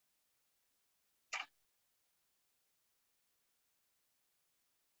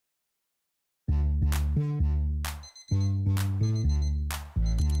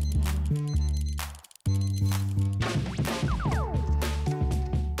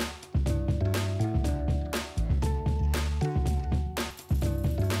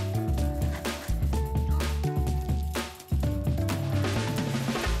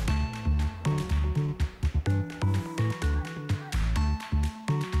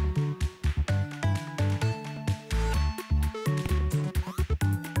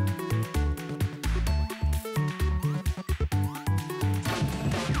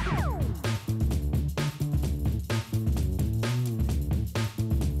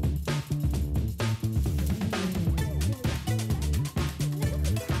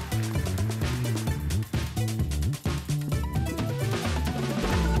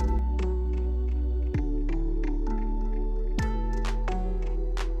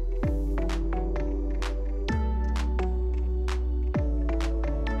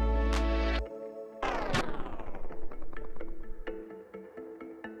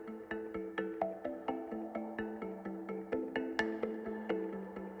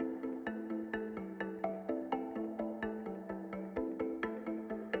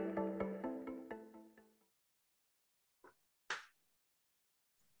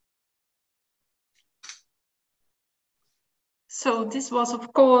 So this was,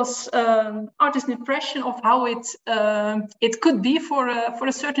 of course, artist's impression of how it could be for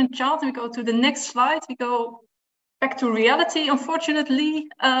a certain child. We go to the next slide. We go back to reality. Unfortunately,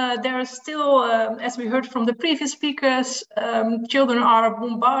 there are still, as we heard from the previous speakers, children are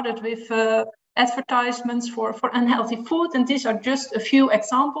bombarded with advertisements for unhealthy food. And these are just a few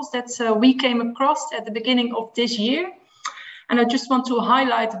examples that we came across at the beginning of this year. And I just want to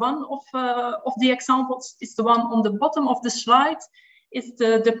highlight one of the examples. It's the one on the bottom of the slide. It's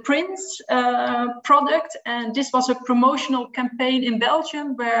the Prince product. And this was a promotional campaign in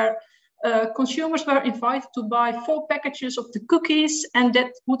Belgium where consumers were invited to buy 4 packages of the cookies, and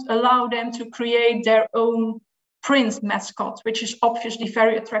that would allow them to create their own Prince mascot, which is obviously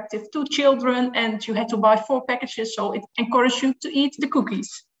very attractive to children. And you had to buy 4 packages, so it encouraged you to eat the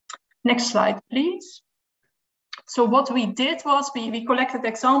cookies. Next slide, please. So what we did was we collected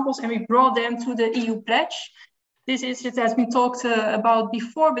examples and we brought them to the EU pledge. This is, it has been talked about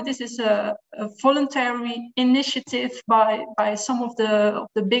before, but this is a voluntary initiative by some of the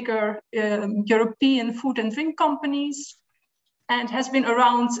bigger European food and drink companies, and has been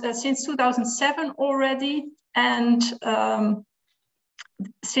around since 2007 already. And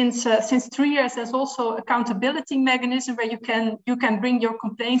since 3 years, there's also accountability mechanism where you can bring your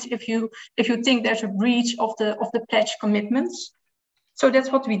complaints if you think there's a breach of the pledge commitments. So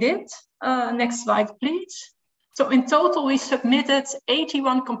that's what we did. Next slide, please. So in total, we submitted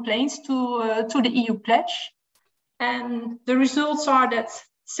 81 complaints to the EU pledge, and the results are that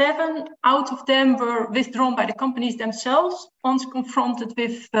 7 out of them were withdrawn by the companies themselves once confronted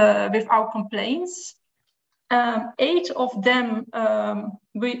with our complaints. 8 of them,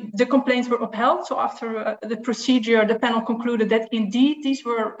 the complaints were upheld. So after the procedure, the panel concluded that indeed these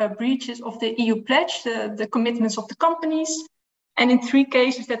were breaches of the EU pledge, the commitments of the companies. And in 3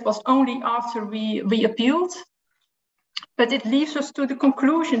 cases, that was only after we appealed. But it leads us to the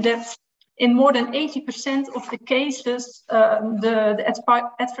conclusion that in more than 80% of the cases, the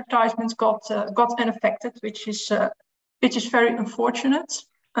advertisements got unaffected, which is very unfortunate.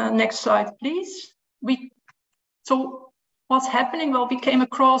 Next slide, please. So what's happening? Well, we came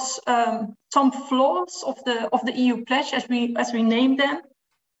across some flaws of the EU pledge as we named them.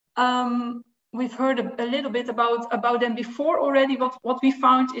 We've heard a little bit about them before already. What we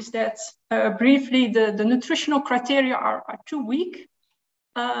found is that briefly the nutritional criteria are too weak.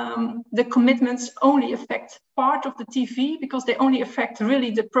 The commitments only affect part of the TV because they only affect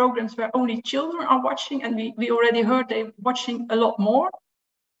really the programs where only children are watching, and we already heard they're watching a lot more.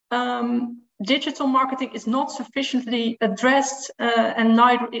 Digital marketing is not sufficiently addressed, and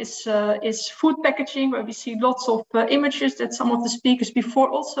neither is food packaging, where we see lots of images that some of the speakers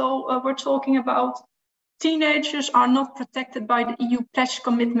before also were talking about. Teenagers are not protected by the EU pledge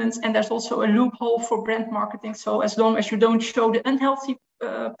commitments, and there's also a loophole for brand marketing. So as long as you don't show the unhealthy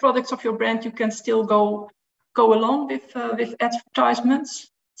products of your brand, you can still go along with advertisements.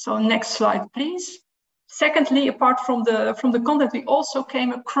 So next slide, please. Secondly, apart from the content, we also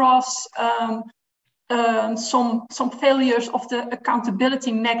came across some failures of the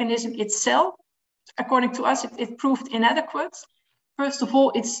accountability mechanism itself. According to us, it proved inadequate. First of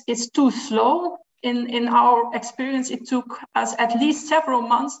all, it's too slow. In our experience, it took us at least several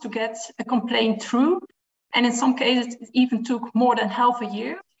months to get a complaint through. And in some cases, it even took more than half a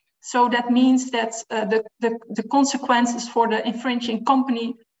year. So that means that the consequences for the infringing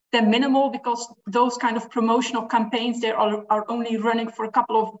company, they're minimal, because those kind of promotional campaigns, they are only running for a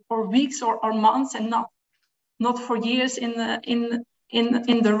couple of weeks or months, and not for years in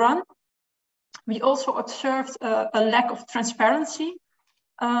the run. We also observed a lack of transparency.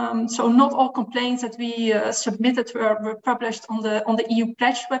 So not all complaints that we submitted were published on the EU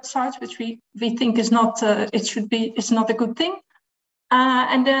pledge website, which we think is not it's not a good thing.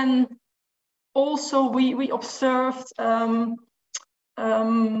 And then also we observed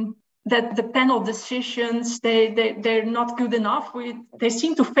that the panel decisions, they're not good enough. They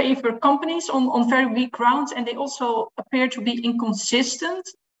seem to favor companies on very weak grounds, and they also appear to be inconsistent,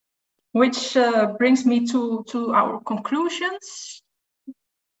 which brings me to our conclusions.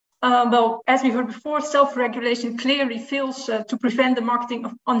 Well, as we heard before, self-regulation clearly fails to prevent the marketing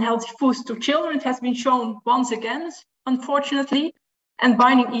of unhealthy foods to children. It has been shown once again, unfortunately, and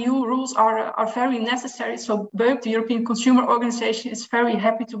binding EU rules are very necessary. So BEUC, the European Consumer Organization, is very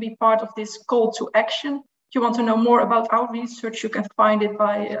happy to be part of this call to action. If you want to know more about our research, you can find it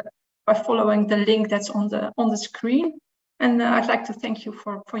by following the link that's on the screen. And I'd like to thank you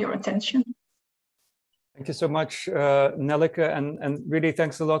for your attention. Thank you so much, Nelleke, and really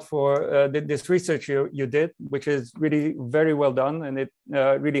thanks a lot for this research you did, which is really very well done, and it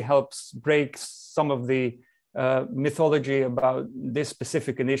really helps break some of the mythology about this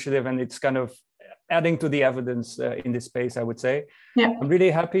specific initiative, and it's kind of adding to the evidence in this space, I would say. Yeah. I'm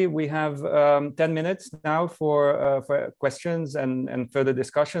really happy we have 10 minutes now for questions and further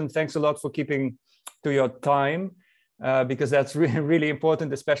discussion. Thanks a lot for keeping to your time, because that's really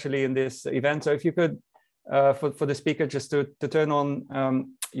important, especially in this event. So if you could, for the speaker, just to turn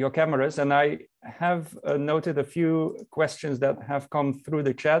on your cameras. And I have noted a few questions that have come through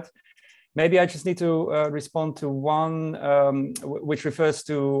the chat. Maybe I just need to respond to one, which refers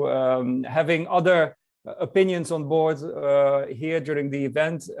to having other opinions on board here during the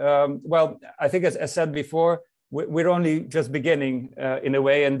event. Well, I think as said before, we're only just beginning in a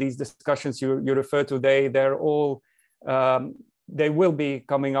way, and these discussions you refer to, they're all, they will be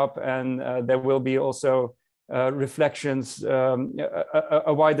coming up, and there will be also reflections,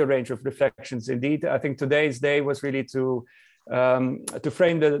 a wider range of reflections indeed. I think today's day was really to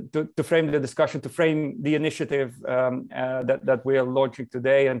frame the discussion, to frame the initiative that we are launching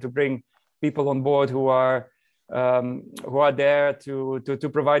today, and to bring people on board who are there to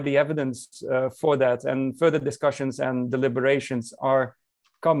provide the evidence for that. And further discussions and deliberations are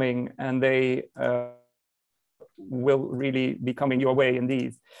coming, and they will really be coming your way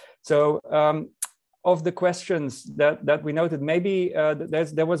indeed. So of the questions that we noted, maybe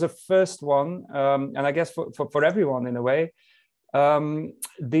there was a first one, and I guess for everyone in a way.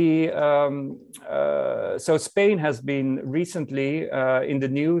 So Spain has been recently in the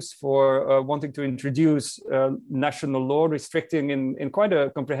news for wanting to introduce national law restricting in quite a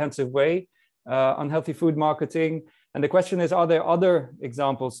comprehensive way unhealthy food marketing. And the question is, are there other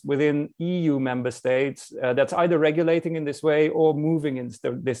examples within EU member states that's either regulating in this way or moving in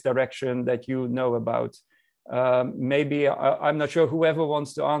this direction that you know about? Maybe, I'm not sure, whoever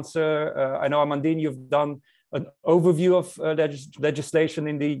wants to answer. I know, Amandine, you've done an overview of legislation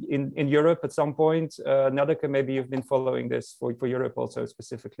in Europe at some point. Nelleke, maybe you've been following this for Europe also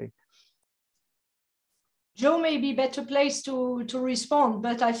specifically. Joe may be better placed to respond,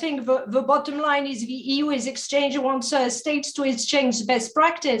 but I think the bottom line is the EU is wants states to exchange best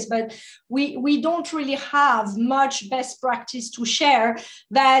practice, but we don't really have much best practice to share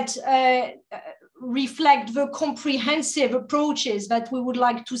that reflect the comprehensive approaches that we would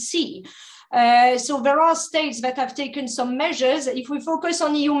like to see. So there are states that have taken some measures. If we focus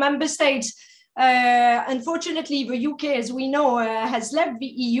on EU member states, unfortunately, the UK, as we know, has left the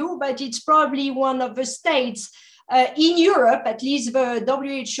EU, but it's probably one of the states in Europe, at least the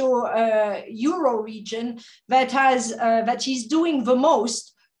WHO Euro region, that is doing the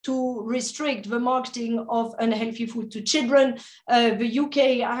most to restrict the marketing of unhealthy food to children. The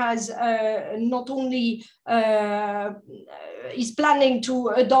UK has not only is planning to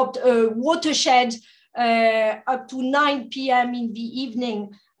adopt a watershed up to 9 p.m. in the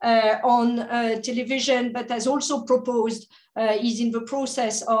evening on television, but has also proposed, is in the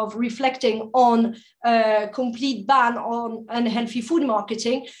process of reflecting on a complete ban on unhealthy food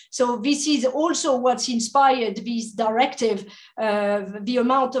marketing. So this is also what's inspired this directive, the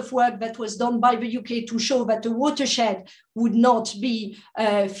amount of work that was done by the UK to show that the watershed would not be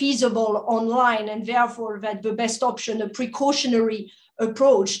feasible online, and therefore that the best option, a precautionary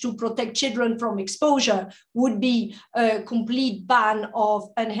approach to protect children from exposure, would be a complete ban of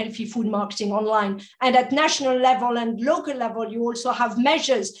unhealthy food marketing online. And at national level and local level, you also have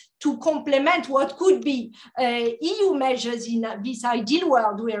measures to complement what could be EU measures in this ideal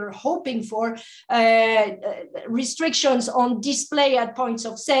world we're hoping for, restrictions on display at points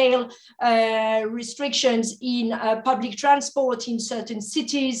of sale, restrictions in public transport in certain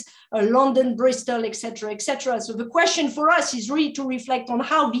cities, London, Bristol, etc., etc. So the question for us is really to reflect on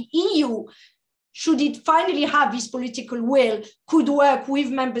how the EU, should it finally have this political will, could work with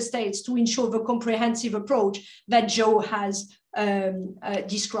member states to ensure the comprehensive approach that Joe has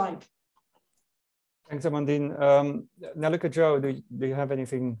described. Thanks, Amandine. Nelleke, Joe, do you have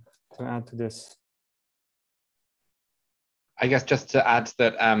anything to add to this? I guess just to add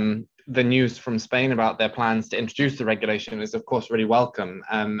that the news from Spain about their plans to introduce the regulation is, of course, really welcome,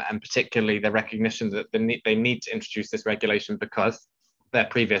 and particularly the recognition that they need to introduce this regulation because their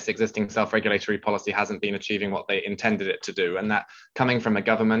previous existing self-regulatory policy hasn't been achieving what they intended it to do. And that, coming from a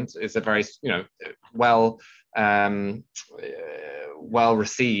government, is a very well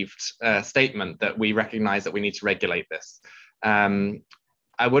received statement that we recognize that we need to regulate this.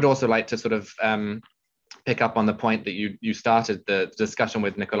 I would also like to sort of pick up on the point that you started the discussion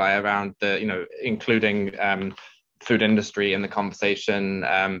with, Nikolai, around the including food industry in the conversation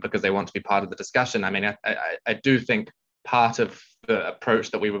because they want to be part of the discussion. I mean, I do think part of the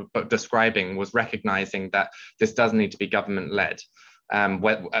approach that we were describing was recognizing that this does need to be government led.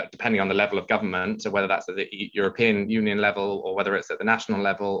 depending on the level of government, so whether that's at the European Union level or whether it's at the national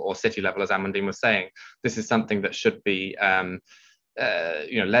level or city level, as Amandine was saying, this is something that should be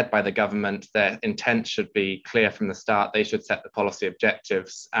led by the government. Their intent should be clear from the start. They should set the policy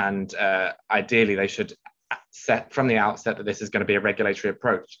objectives, and ideally they should set from the outset that this is going to be a regulatory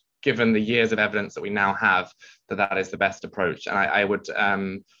approach, given the years of evidence that we now have that is the best approach. And I would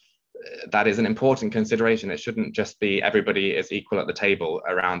that is an important consideration. It shouldn't just be everybody is equal at the table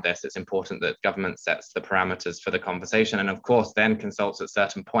around this. It's important that government sets the parameters for the conversation, and of course then consults at a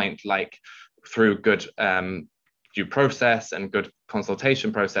certain point, like through good due process and good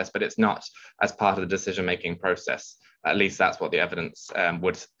consultation process, but it's not as part of the decision-making process. At least that's what the evidence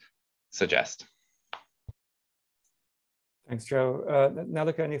would suggest. Thanks, Joe.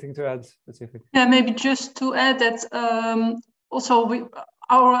 Nelleke, anything to add specifically? Yeah, maybe just to add that also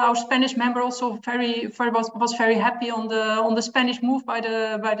our Spanish member also was very happy on the Spanish move by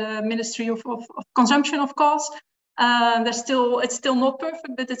the Ministry of Consumption, of course. It's still not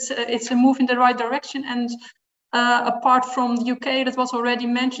perfect, but it's a move in the right direction. And apart from the UK, that was already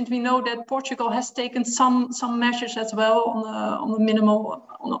mentioned, we know that Portugal has taken some measures as well on the minimal,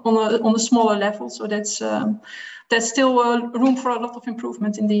 on a smaller level. So that's still room for a lot of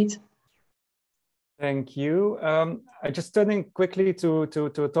improvement indeed. Thank you. I just turning quickly to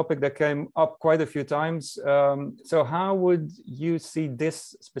a topic that came up quite a few times. So how would you see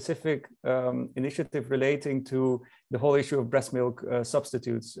this specific initiative relating to the whole issue of breast milk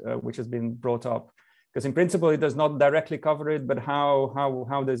substitutes, which has been brought up? Because in principle, it does not directly cover it, but how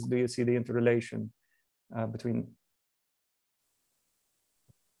do you see the interrelation between?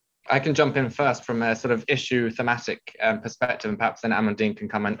 I can jump in first from a sort of issue thematic perspective, and perhaps then Amandine can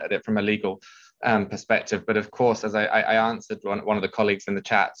comment at it from a legal perspective. But of course, as I answered one of the colleagues in the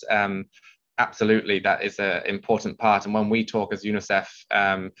chat, absolutely, that is an important part. And when we talk as UNICEF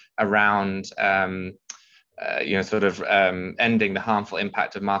around ending the harmful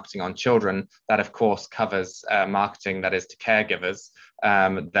impact of marketing on children, that of course covers marketing that is to caregivers,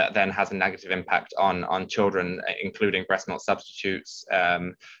 that then has a negative impact on children, including breast milk substitutes,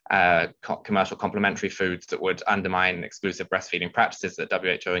 commercial complementary foods that would undermine exclusive breastfeeding practices that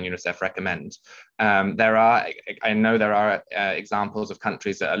WHO and UNICEF recommend. I know there are examples of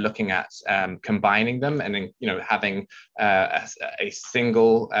countries that are looking at combining them and having a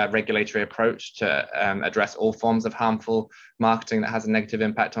single regulatory approach to address all forms of harmful marketing that has a negative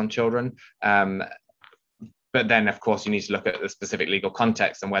impact on children. But then, of course, you need to look at the specific legal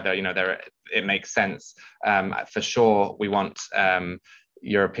context and whether it makes sense. For sure, we want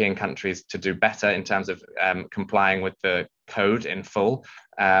European countries to do better in terms of complying with the code in full.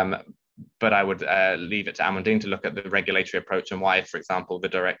 But I would leave it to Amandine to look at the regulatory approach and why, for example, the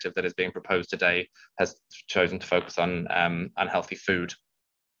directive that is being proposed today has chosen to focus on unhealthy food.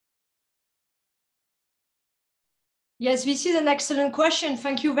 Yes, this is an excellent question.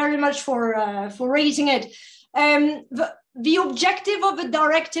 Thank you very much for raising it. The objective of the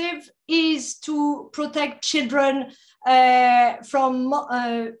directive is to protect children from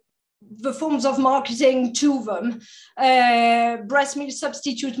the forms of marketing to them. Breast milk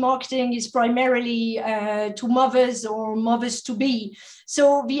substitute marketing is primarily to mothers or mothers-to-be.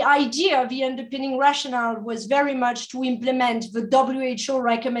 So the idea, the underpinning rationale was very much to implement the WHO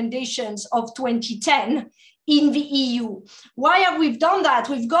recommendations of 2010 in the EU. Why have we done that?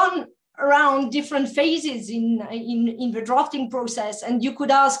 We've gone around different phases in the drafting process. And you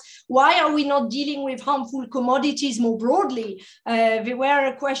could ask, why are we not dealing with harmful commodities more broadly? There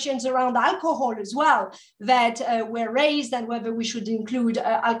were questions around alcohol as well that were raised, and whether we should include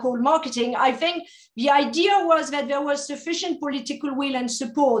alcohol marketing. I think the idea was that there was sufficient political will and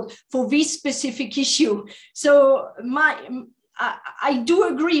support for this specific issue. So I do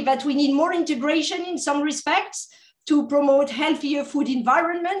agree that we need more integration in some respects to promote healthier food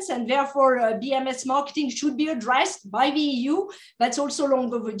environments, and therefore BMS marketing should be addressed by the EU. That's also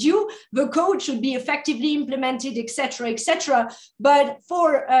long overdue. The code should be effectively implemented, etc., etc. But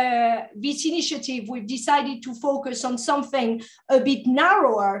for this initiative, we've decided to focus on something a bit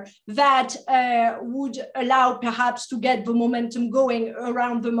narrower that would allow perhaps to get the momentum going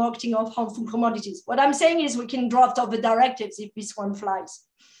around the marketing of harmful commodities. What I'm saying is we can draft other directives if this one flies.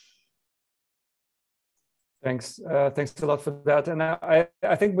 Thanks. Thanks a lot for that. And I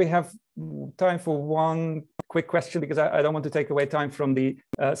think we have time for one quick question, because I don't want to take away time from the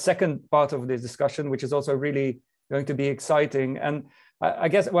second part of this discussion, which is also really going to be exciting. And I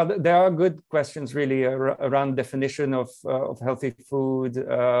guess, well, there are good questions really around definition of healthy food,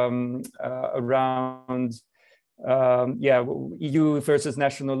 around yeah, EU versus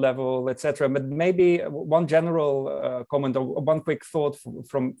national level, etc. But maybe one general comment or one quick thought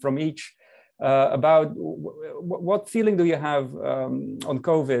from each about what feeling do you have on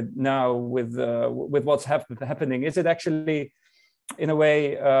COVID now with what's happening? Is it actually, in a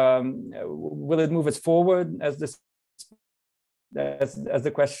way, will it move us forward as this? As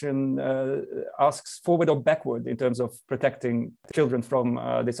the question asks, forward or backward in terms of protecting children from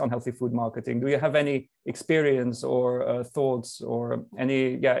this unhealthy food marketing? Do you have any experience or thoughts or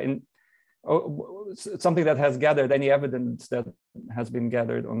any, something that has gathered, any evidence that has been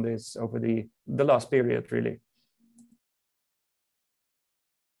gathered on this over the last period, really?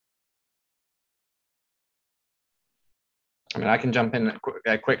 I mean, I can jump in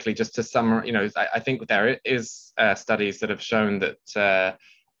quickly just to summarize. You know, I think there is studies that have shown that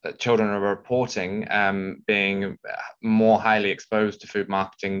that children are reporting being more highly exposed to food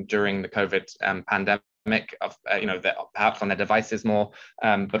marketing during the COVID pandemic. Of you know, perhaps on their devices more,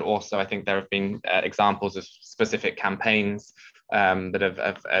 but also I think there have been examples of specific campaigns that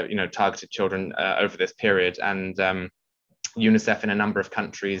have you know, targeted children over this period, and UNICEF in a number of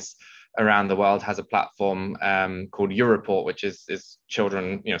countries around the world has a platform called Report, which is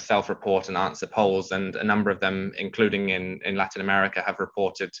children, you know, self-report and answer polls, and a number of them, including in Latin America, have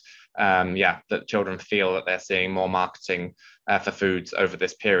reported that children feel that they're seeing more marketing for foods over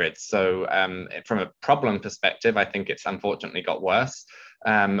this period. So from a problem perspective, I think it's unfortunately got worse.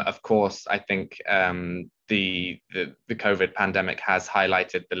 Of course, I think the COVID pandemic has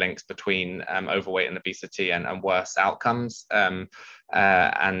highlighted the links between overweight and obesity and worse outcomes, and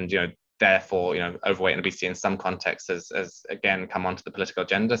you know, therefore, you know, overweight and obesity in some contexts has again come onto the political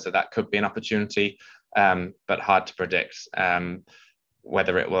agenda. So that could be an opportunity, but hard to predict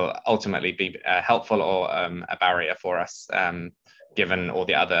whether it will ultimately be helpful or a barrier for us, given all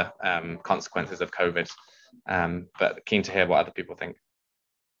the other consequences of COVID. But keen to hear what other people think.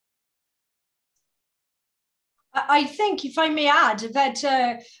 I think, if I may add, that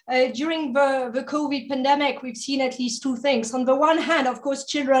during the COVID pandemic, we've seen at least two things. On the one hand, of course,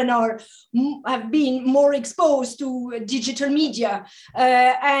 children have been more exposed to digital media,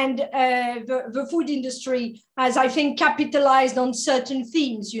 and the food industry has, I think, capitalized on certain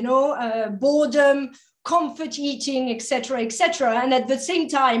themes, you know, boredom, comfort eating, etc., etc. And at the same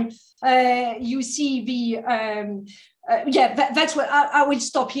time, you see the that's what I will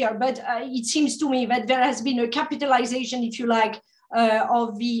stop here. But it seems to me that there has been a capitalization, if you like,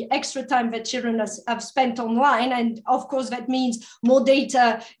 of the extra time that children have spent online. And of course, that means more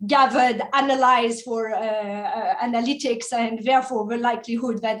data gathered, analyzed for analytics, and therefore the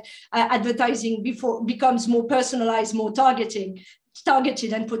likelihood that advertising becomes more personalized, more targeted,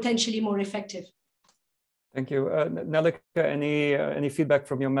 and potentially more effective. Thank you. Nelleke, any feedback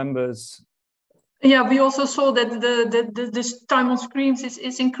from your members? Yeah, we also saw that this time on screens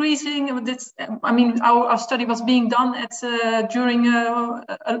is increasing. I mean, our study was being done during a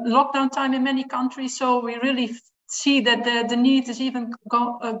lockdown time in many countries, so we really see that the need is even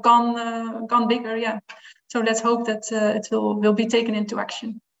gone bigger. Yeah, so let's hope that it will be taken into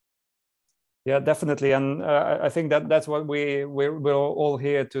action. Yeah, definitely, and I think that's what we're all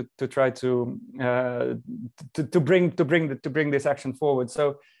here to try to bring this action forward.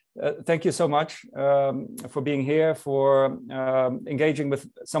 So. Thank you so much for being here, for engaging with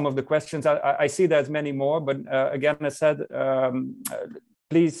some of the questions. I see there's many more, but again, as said,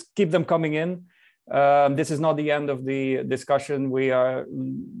 please keep them coming in. This is not the end of the discussion. We are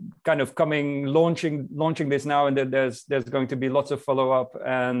kind of launching this now, and there's going to be lots of follow-up,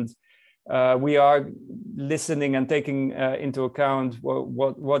 and we are listening and taking into account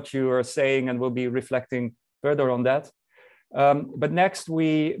what you are saying, and we'll be reflecting further on that. But next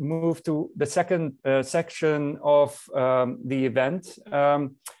we move to the second section of the event,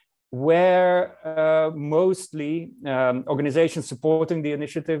 where mostly organizations supporting the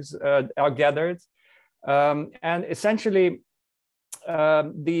initiatives are gathered. And essentially,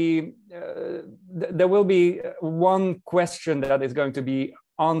 there will be one question that is going to be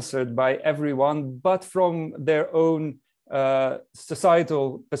answered by everyone, but from their own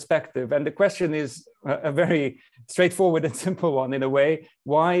societal perspective. And the question is a very straightforward and simple one in a way.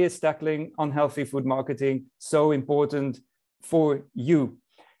 Why is tackling unhealthy food marketing so important for you?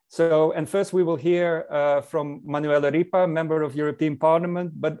 So, and first we will hear from Manuela Ripa, member of European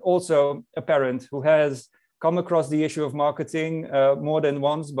Parliament, but also a parent who has come across the issue of marketing more than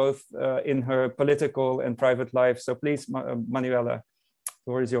once, both in her political and private life. So please, Manuela, the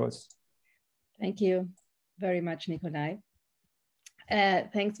floor is yours. Thank you very much, Nikolai.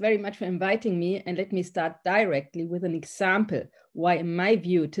 Thanks very much for inviting me, and let me start directly with an example why, in my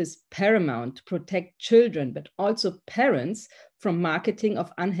view, it is paramount to protect children, but also parents from marketing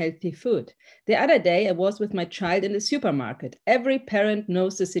of unhealthy food. The other day, I was with my child in the supermarket. Every parent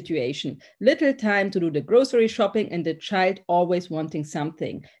knows the situation. Little time to do the grocery shopping and the child always wanting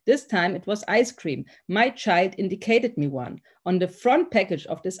something. This time it was ice cream. My child indicated me one. On the front package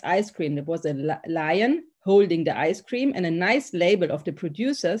of this ice cream, there was a lion holding the ice cream and a nice label of the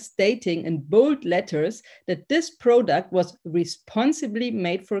producer stating in bold letters that this product was responsibly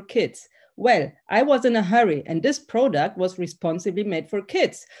made for kids. Well, I was in a hurry and this product was responsibly made for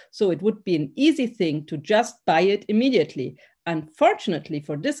kids, so it would be an easy thing to just buy it immediately. Unfortunately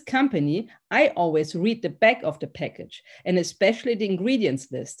for this company, I always read the back of the package and especially the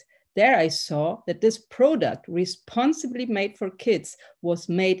ingredients list. There I saw that this product, responsibly made for kids, was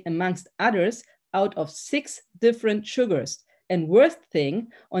made amongst others out of 6 different sugars. And worst thing,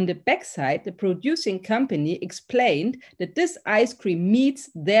 on the backside, the producing company explained that this ice cream meets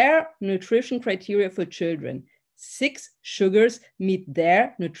their nutrition criteria for children. 6 sugars meet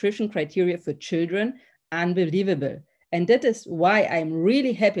their nutrition criteria for children. Unbelievable. And that is why I'm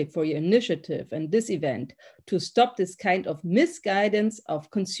really happy for your initiative and this event to stop this kind of misguidance of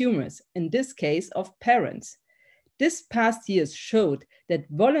consumers, in this case of parents. This past years showed that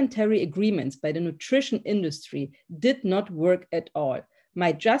voluntary agreements by the nutrition industry did not work at all.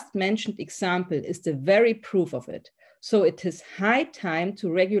 My just mentioned example is the very proof of it. So it is high time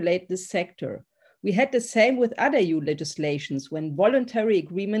to regulate this sector. We had the same with other EU legislations when voluntary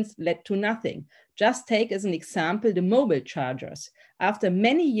agreements led to nothing. Just take as an example the mobile chargers. After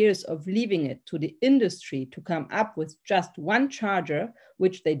many years of leaving it to the industry to come up with just one charger,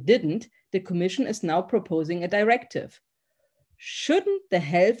 which they didn't, the Commission is now proposing a directive. Shouldn't the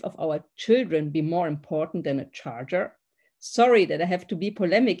health of our children be more important than a charger? Sorry that I have to be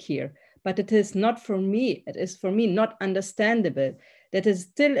polemic here, but it is not for me, it is for me not understandable that it is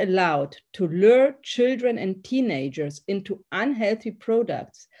still allowed to lure children and teenagers into unhealthy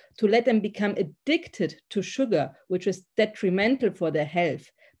products, to let them become addicted to sugar, which is detrimental for their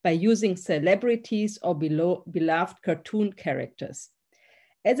health, by using celebrities or beloved cartoon characters.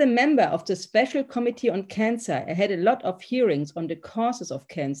 As a member of the Special Committee on Cancer, I had a lot of hearings on the causes of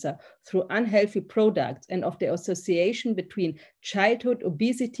cancer through unhealthy products and of the association between childhood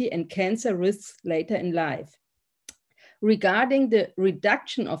obesity and cancer risks later in life. Regarding the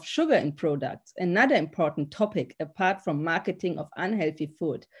reduction of sugar in products, another important topic apart from marketing of unhealthy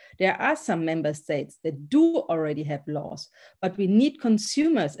food, there are some member states that do already have laws, but we need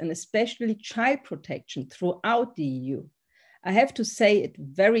consumers and especially child protection throughout the EU. I have to say it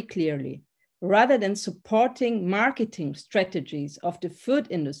very clearly. Rather than supporting marketing strategies of the food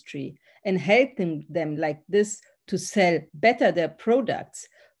industry and helping them like this to sell better their products,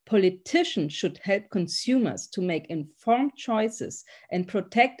 politicians should help consumers to make informed choices and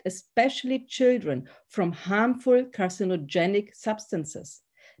protect especially children from harmful carcinogenic substances.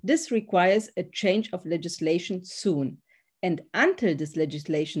 This requires a change of legislation soon. And until this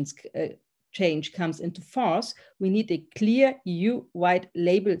legislation's change comes into force, we need a clear EU-wide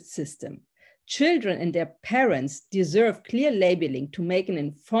label system. Children and their parents deserve clear labeling to make an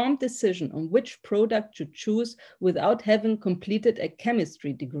informed decision on which product to choose without having completed a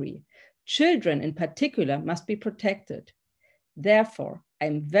chemistry degree. Children in particular must be protected. Therefore,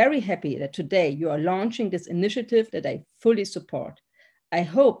 I'm very happy that today you are launching this initiative that I fully support. I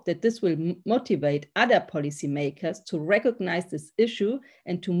hope that this will motivate other policymakers to recognize this issue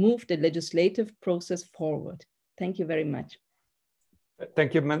and to move the legislative process forward. Thank you very much.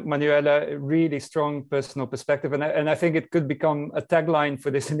 Thank you, Manuela. Really strong personal perspective. And I think it could become a tagline for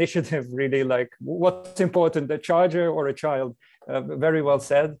this initiative, really, like what's important, a charger or a child? Very well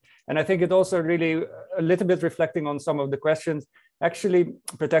said. And I think it also really a little bit reflecting on some of the questions. Actually,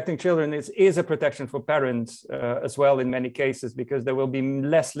 protecting children is a protection for parents as well in many cases, because there will be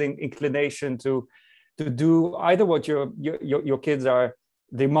less inclination to do either what your kids are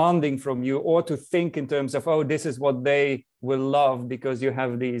demanding from you, or to think in terms of, oh, this is what they will love because you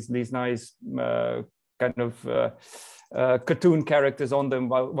have these nice kind of cartoon characters on them,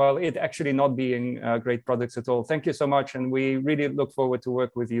 while it actually not being great products at all. Thank you so much, and we really look forward to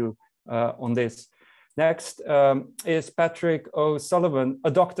work with you on this. Next is Patrick O'Sullivan,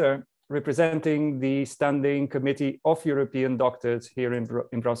 a doctor representing the Standing Committee of European Doctors here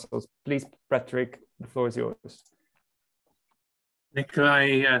in Brussels. Please, Patrick, the floor is yours.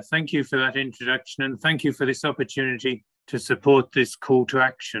 Nikolai, thank you for that introduction, and thank you for this opportunity to support this call to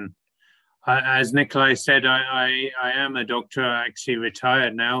action. As Nikolai said, I am a doctor, actually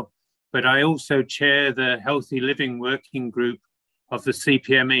retired now, but I also chair the Healthy Living Working Group of the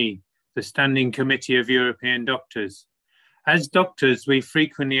CPME, the Standing Committee of European Doctors. As doctors, we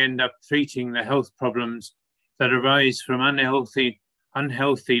frequently end up treating the health problems that arise from unhealthy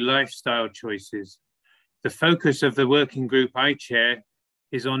lifestyle choices. The focus of the working group I chair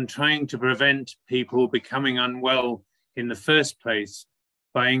is on trying to prevent people becoming unwell in the first place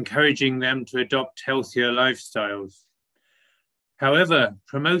by encouraging them to adopt healthier lifestyles. However,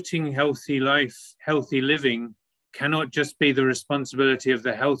 promoting healthy living cannot just be the responsibility of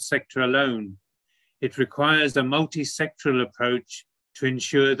the health sector alone. It requires a multi-sectoral approach to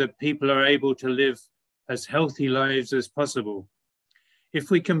ensure that people are able to live as healthy lives as possible. If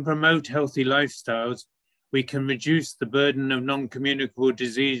we can promote healthy lifestyles, we can reduce the burden of non-communicable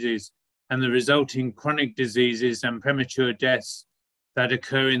diseases and the resulting chronic diseases and premature deaths that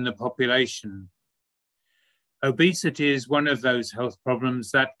occur in the population. Obesity is one of those health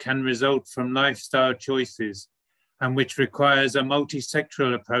problems that can result from lifestyle choices and which requires a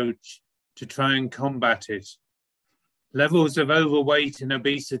multi-sectoral approach to try and combat it. Levels of overweight and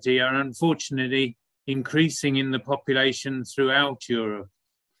obesity are unfortunately increasing in the population throughout Europe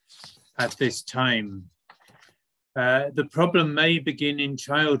at this time. The problem may begin in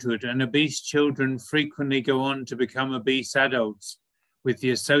childhood, and obese children frequently go on to become obese adults, with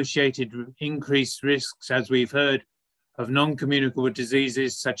the associated increased risks, as we've heard, of non-communicable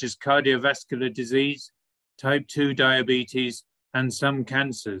diseases such as cardiovascular disease, type 2 diabetes, and some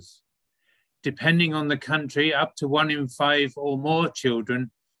cancers. Depending on the country, up to 1 in 5 or more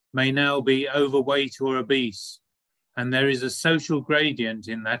children may now be overweight or obese, and there is a social gradient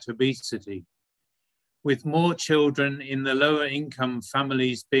in that obesity. With more children in the lower income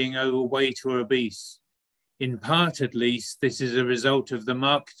families being overweight or obese, in part at least, this is a result of the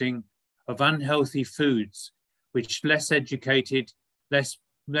marketing of unhealthy foods, which less educated, less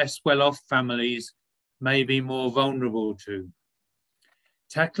well-off families may be more vulnerable to.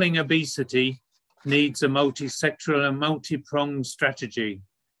 Tackling obesity needs a multi-sectoral and multi-pronged strategy,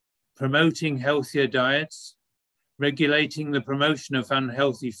 promoting healthier diets, regulating the promotion of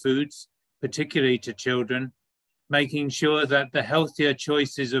unhealthy foods, particularly to children, making sure that the healthier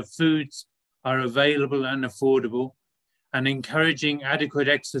choices of foods are available and affordable, and encouraging adequate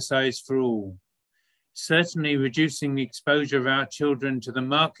exercise for all. Certainly reducing the exposure of our children to the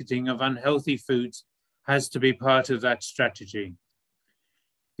marketing of unhealthy foods has to be part of that strategy.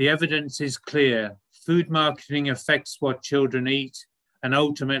 The evidence is clear. Food marketing affects what children eat and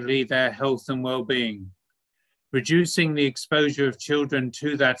ultimately their health and well-being. Reducing the exposure of children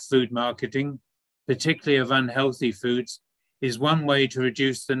to that food marketing, particularly of unhealthy foods, is one way to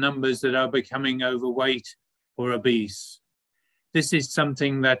reduce the numbers that are becoming overweight or obese. This is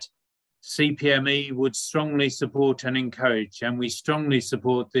something that CPME would strongly support and encourage, and we strongly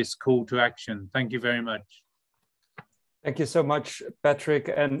support this call to action. Thank you very much. Thank you so much,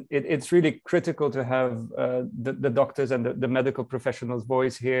 Patrick. And it's really critical to have the doctors and the medical professionals'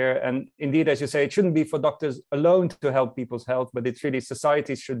 voice here. And indeed, as you say, it shouldn't be for doctors alone to help people's health, but it's really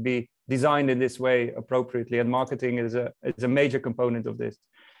societies should be designed in this way appropriately. And marketing is a major component of this.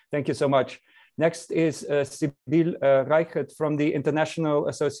 Thank you so much. Next is Sibyl Reichert from the International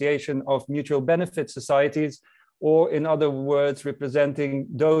Association of Mutual Benefit Societies, or in other words, representing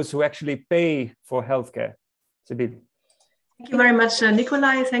those who actually pay for healthcare. Sibyl. Thank you very much,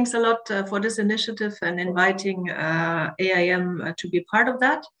 Nikolai. Thanks a lot for this initiative and inviting AIM to be part of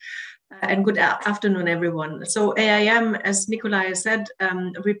that. And good afternoon, everyone. So AIM, as Nikolai said,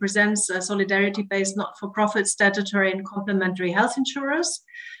 represents solidarity-based not-for-profit statutory and complementary health insurers.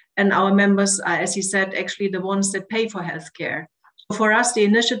 And our members are, as he said, actually the ones that pay for healthcare. So for us, the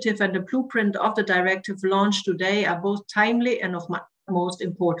initiative and the blueprint of the directive launched today are both timely and of most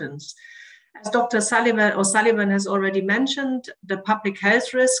importance. As Dr. O'Sullivan has already mentioned, the public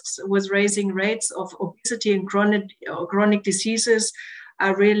health risks with raising rates of obesity and chronic diseases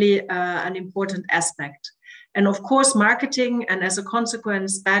are really an important aspect. And of course, marketing and as a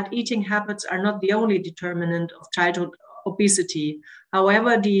consequence, bad eating habits are not the only determinant of childhood obesity.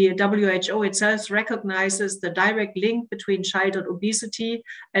 However, the WHO itself recognizes the direct link between childhood obesity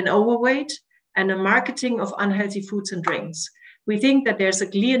and overweight and the marketing of unhealthy foods and drinks. We think that there's a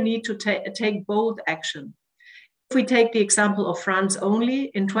clear need to take bold action. If we take the example of France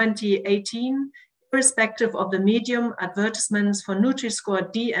only, in 2018, irrespective of the medium, advertisements for Nutri-Score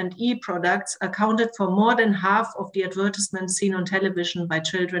D and E products accounted for more than half of the advertisements seen on television by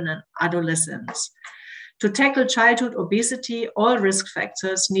children and adolescents. To tackle childhood obesity, all risk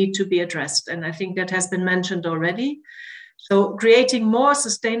factors need to be addressed, and I think that has been mentioned already. So creating more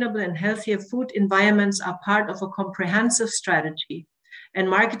sustainable and healthier food environments are part of a comprehensive strategy, and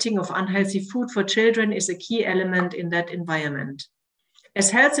marketing of unhealthy food for children is a key element in that environment. As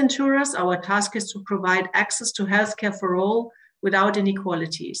health insurers, our task is to provide access to healthcare for all without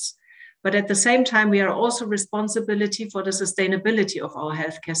inequalities. But at the same time, we are also responsible for the sustainability of our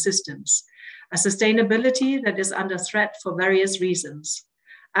healthcare systems, a sustainability that is under threat for various reasons.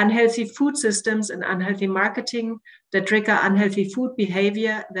 Unhealthy food systems and unhealthy marketing that trigger unhealthy food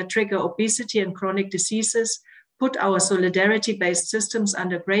behavior, that trigger obesity and chronic diseases, put our solidarity-based systems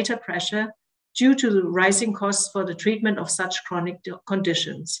under greater pressure due to the rising costs for the treatment of such chronic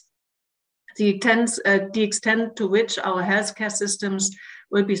conditions. The extent to which our healthcare systems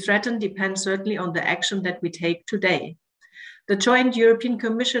will be threatened depends certainly on the action that we take today. The joint European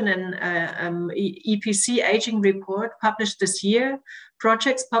Commission and EPC Aging Report published this year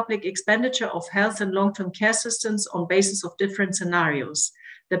projects public expenditure of health and long-term care systems on basis of different scenarios.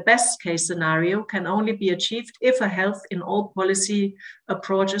 The best case scenario can only be achieved if a health in all policy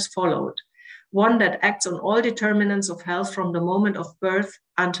approach is followed, one that acts on all determinants of health from the moment of birth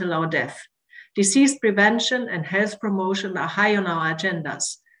until our death. Disease prevention and health promotion are high on our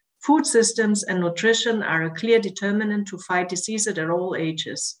agendas. Food systems and nutrition are a clear determinant to fight disease at all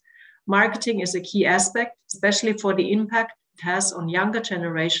ages. Marketing is a key aspect, especially for the impact it has on younger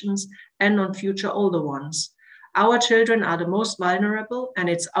generations and on future older ones. Our children are the most vulnerable, and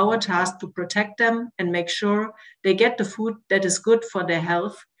it's our task to protect them and make sure they get the food that is good for their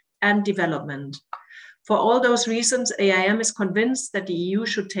health and development. For all those reasons, AIM is convinced that the EU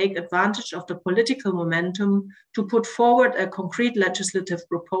should take advantage of the political momentum to put forward a concrete legislative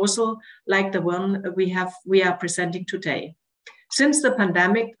proposal like the one we are presenting today. Since the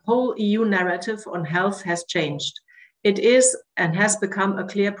pandemic, the whole EU narrative on health has changed. It is and has become a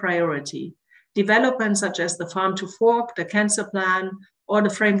clear priority. Developments such as the Farm to Fork, the Cancer Plan, or the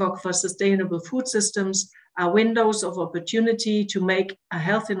Framework for Sustainable Food Systems are windows of opportunity to make a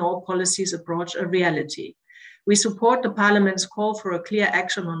health in all policies approach a reality. We support the Parliament's call for a clear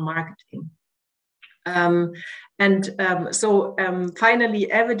action on marketing. Finally,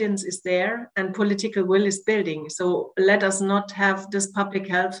 evidence is there and political will is building. So let us not have this public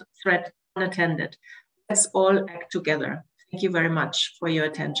health threat unattended. Let's all act together. Thank you very much for your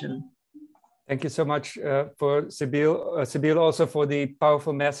attention. Thank you so much for Sibylle, also for the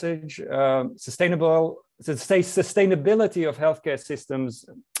powerful message. Sustainability of healthcare systems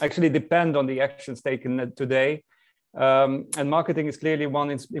actually depend on the actions taken today. And marketing is clearly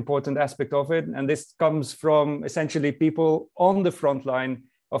one important aspect of it. And this comes from essentially people on the front line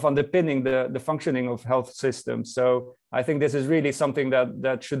of underpinning the functioning of health systems. So I think this is really something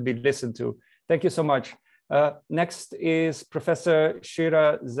that should be listened to. Thank you so much. Next is Professor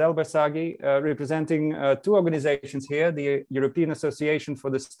Shira Zelbersagi, representing two organizations here, the European Association for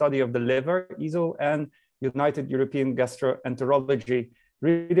the Study of the Liver, EASL, and United European Gastroenterology.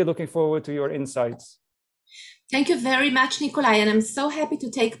 Really looking forward to your insights. Thank you very much, Nikolai, and I'm so happy to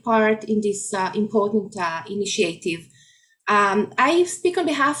take part in this important initiative. I speak on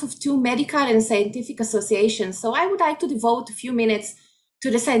behalf of two medical and scientific associations, so I would like to devote a few minutes to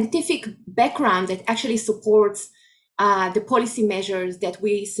the scientific background that actually supports the policy measures that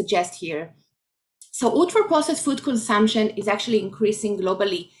we suggest here. So ultra-processed food consumption is actually increasing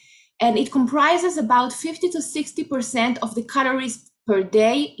globally, and it comprises about 50 to 60% of the calories per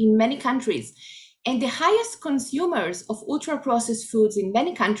day in many countries. And the highest consumers of ultra-processed foods in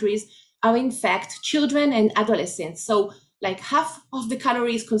many countries are in fact children and adolescents. So like half of the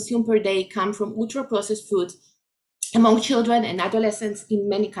calories consumed per day come from ultra-processed foods among children and adolescents in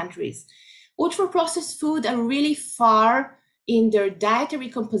many countries. Ultra-processed foods are really far in their dietary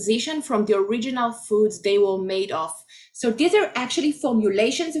composition from the original foods they were made of. So these are actually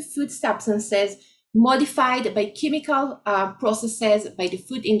formulations of food substances modified by chemical processes by the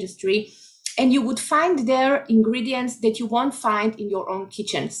food industry. And you would find there ingredients that you won't find in your own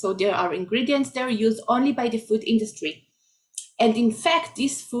kitchen. So there are ingredients that are used only by the food industry. And in fact,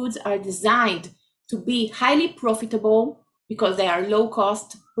 these foods are designed to be highly profitable because they are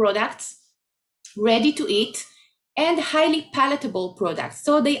low-cost products, ready to eat, and highly palatable products.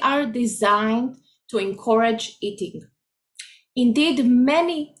 So they are designed to encourage eating. Indeed,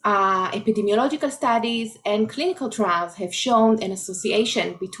 many epidemiological studies and clinical trials have shown an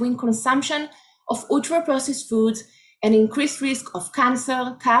association between consumption of ultra-processed foods and increased risk of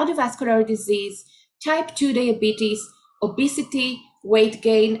cancer, cardiovascular disease, type 2 diabetes, obesity, weight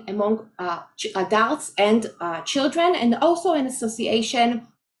gain among adults and children, and also an association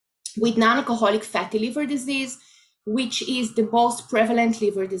with non-alcoholic fatty liver disease, which is the most prevalent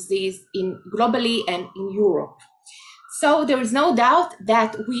liver disease globally and in Europe. So there is no doubt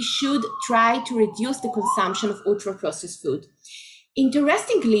that we should try to reduce the consumption of ultra-processed food.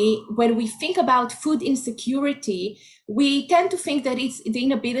 Interestingly, when we think about food insecurity, we tend to think that it's the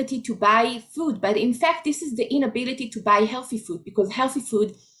inability to buy food, but in fact, this is the inability to buy healthy food, because healthy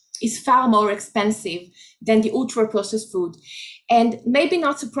food is far more expensive than the ultra-processed food. And maybe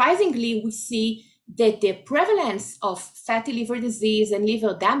not surprisingly, we see that the prevalence of fatty liver disease and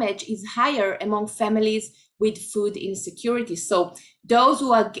liver damage is higher among families with food insecurity. So those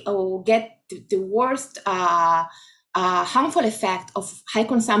who get the worst harmful effect of high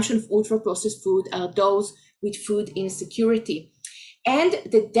consumption of ultra-processed food are those with food insecurity. And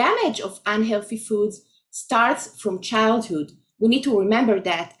the damage of unhealthy foods starts from childhood. We need to remember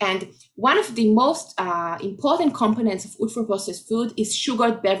that. And one of the most important components of ultra-processed food is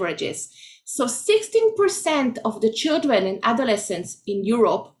sugared beverages. So 16% of the children and adolescents in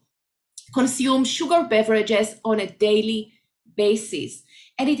Europe consume sugar beverages on a daily basis.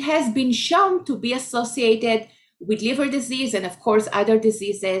 And it has been shown to be associated with liver disease and, of course, other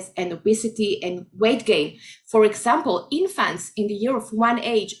diseases and obesity and weight gain. For example, infants in the year of 1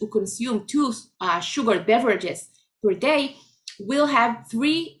 age who consume 2 sugared beverages per day will have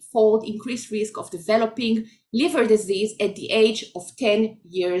 3-fold increased risk of developing liver disease at the age of 10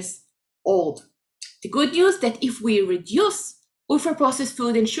 years old. The good news that if we reduce ultra-processed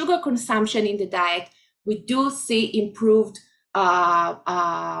food and sugar consumption in the diet, we do see improved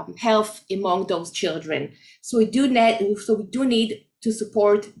health among those children. So we do need to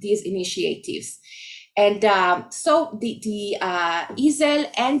support these initiatives. And so the ESEL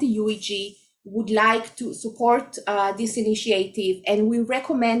and the UEG would like to support this initiative, and we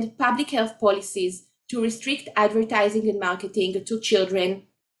recommend public health policies to restrict advertising and marketing to children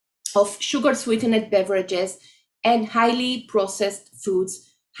of sugar-sweetened beverages and highly processed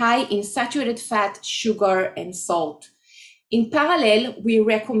foods high in saturated fat, sugar, and salt. In parallel, we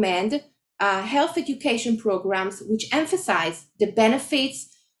recommend health education programs which emphasize the benefits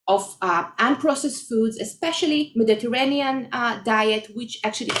of unprocessed foods, especially Mediterranean diet, which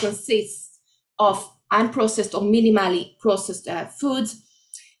actually consists of unprocessed or minimally processed foods,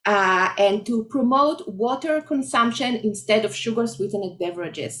 and to promote water consumption instead of sugar-sweetened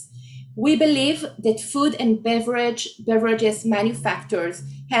beverages. We believe that food and beverages manufacturers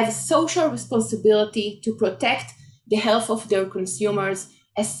have social responsibility to protect the health of their consumers,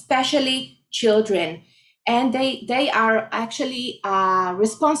 especially children. And they are actually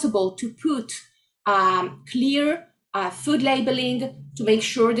responsible to put clear food labeling to make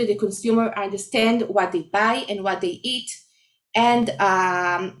sure that the consumer understand what they buy and what they eat. And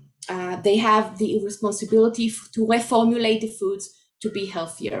they have the responsibility to reformulate the foods to be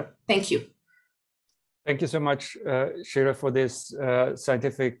healthier. Thank you. Thank you so much, Shira, for this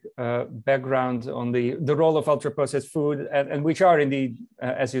scientific background on the role of ultra-processed food, and which are indeed,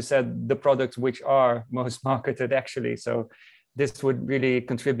 as you said, the products which are most marketed actually. So this would really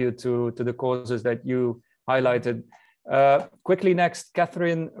contribute to the causes that you highlighted. Quickly next,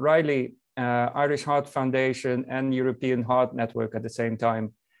 Catherine Riley, Irish Heart Foundation and European Heart Network at the same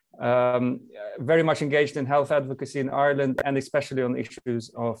time. Very much engaged in health advocacy in Ireland and especially on issues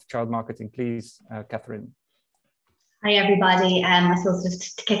of child marketing. Please, Catherine. Hi, everybody. I suppose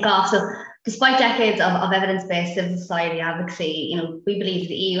just to kick off, so despite decades of evidence-based civil society advocacy, we believe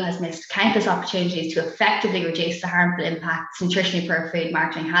the EU has missed countless opportunities to effectively reduce the harmful impacts nutritionally poor food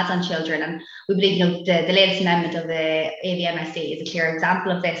marketing has on children. And we believe the latest amendment of the AVMSD is a clear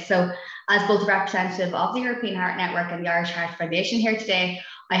example of this. So as both a representative of the European Heart Network and the Irish Heart Foundation here today,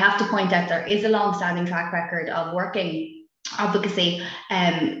 I have to point out there is a long-standing track record of working advocacy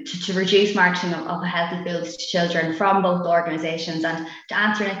to reduce marketing of healthy foods to children from both organisations. And to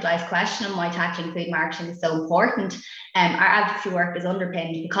answer Nikolai's question on why tackling food marketing is so important, our advocacy work is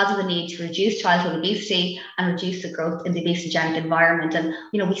underpinned because of the need to reduce childhood obesity and reduce the growth in the obesogenic environment. And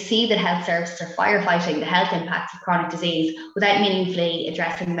we see that health services are firefighting the health impacts of chronic disease without meaningfully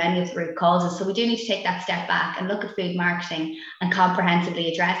addressing many of the root causes. So we do need to take that step back and look at food marketing and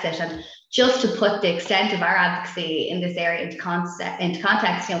comprehensively address it. And just to put the extent of our advocacy in this area into context,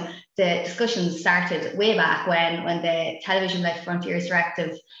 the discussions started way back when the Television Without Frontiers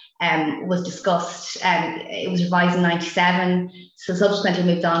Directive was discussed. It was revised in '97, so subsequently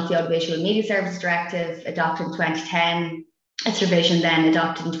moved on to the Audiovisual Media Services Directive, adopted in 2010. Its revision then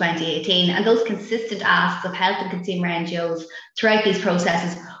adopted in 2018. And those consistent asks of health and consumer NGOs throughout these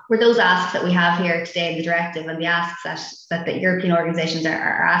processes were those asks that we have here today in the directive, and the asks that the European organisations are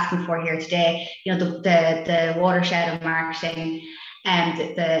asking for here today. The watershed of marketing, and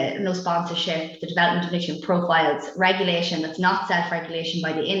the no sponsorship, the development of nutrient profiles, regulation that's not self-regulation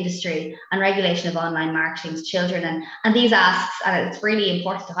by the industry, and regulation of online marketing to children. And these asks, and it's really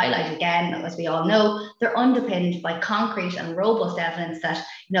important to highlight again, as we all know, they're underpinned by concrete and robust evidence that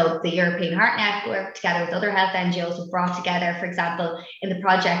the European Heart Network, together with other health NGOs, have brought together, for example, in the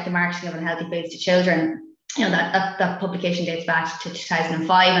project, the marketing of unhealthy foods to children. That publication dates back to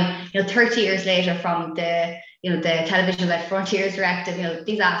 2005, and 30 years later from the Television-Led Frontiers Directive,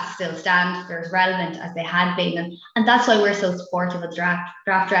 these asks still stand. They're as relevant as they had been, and that's why we're so supportive of the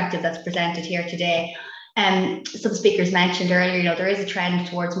draft directive that's presented here today. Some speakers mentioned earlier, there is a trend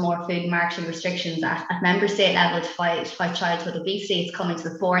towards more food marketing restrictions at member state level to fight childhood obesity. It's coming to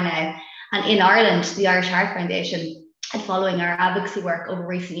the fore now, and in Ireland, the Irish Heart Foundation, and following our advocacy work over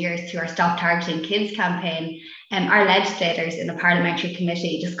recent years through our Stop Targeting Kids campaign, our legislators in the Parliamentary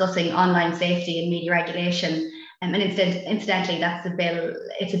Committee discussing online safety and media regulation. And incidentally, that's a bill.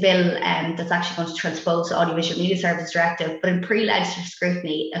 It's a bill that's actually going to transpose the Audiovisual Media Services Directive. But in pre-legislative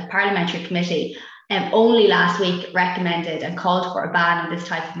scrutiny, a Parliamentary Committee only last week recommended and called for a ban on this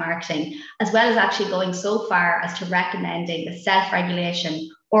type of marketing, as well as actually going so far as to recommending that self-regulation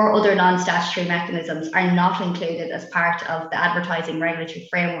or other non-statutory mechanisms are not included as part of the advertising regulatory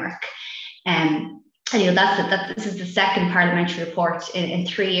framework. This is the second parliamentary report in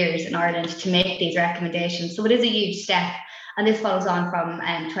 3 years in Ireland to make these recommendations. So it is a huge step. And this follows on from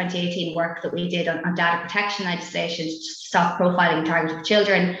 2018 work that we did on data protection legislation to stop profiling targeted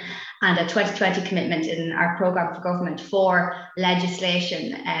children, and a 2020 commitment in our programme for government for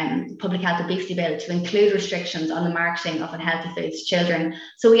legislation, public health obesity bill, to include restrictions on the marketing of unhealthy foods to children.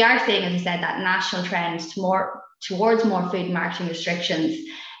 So we are seeing, as I said, that national trend towards more food marketing restrictions,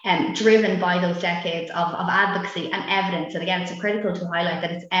 driven by those decades of advocacy and evidence. And again, it's critical to highlight that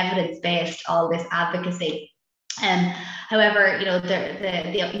it's evidence-based, all this advocacy. However,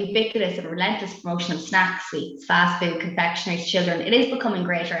 the ubiquitous and relentless promotion of snacks, sweets, fast food, confectionery to children, it is becoming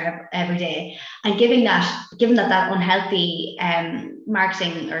greater every day. And given that unhealthy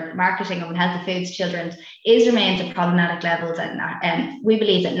marketing of unhealthy foods to children remains at problematic levels, and we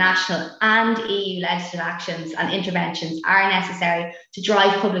believe that national and EU legislative actions and interventions are necessary to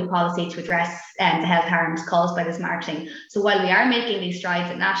drive public policy to address the health harms caused by this marketing. So while we are making these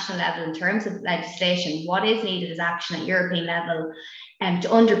strides at national level in terms of legislation, what is needed is action at European level to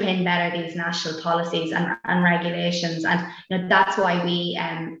underpin better these national policies and regulations. And that's why we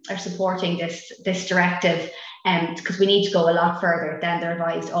are supporting this directive, because we need to go a lot further than the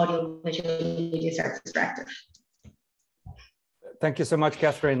revised Audiovisual Media Services Directive. Thank you so much,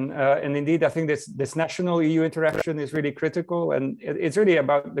 Catherine. And indeed, I think this national EU interaction is really critical. And it's really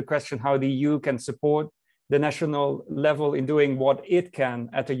about the question how the EU can support the national level in doing what it can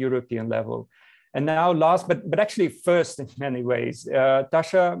at a European level. And now last, but actually first in many ways,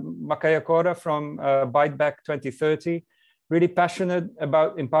 Tasha Makayakora from Bite Back 2030, really passionate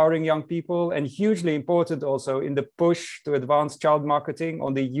about empowering young people and hugely important also in the push to advance child marketing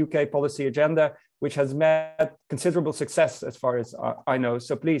on the UK policy agenda, which has met considerable success as far as I know.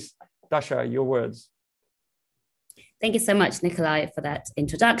 So please, Tasha, your words. Thank you so much, Nikolai, for that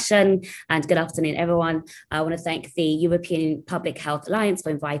introduction, and good afternoon, everyone. I want to thank the European Public Health Alliance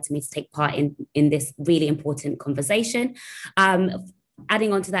for inviting me to take part in this really important conversation.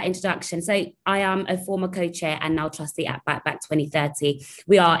 Adding on to that introduction, so I am a former co-chair and now trustee at Bite Back 2030.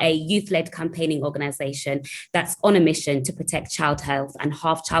 We are a youth-led campaigning organisation that's on a mission to protect child health and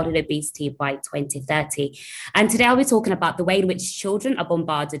halve childhood obesity by 2030. And today I'll be talking about the way in which children are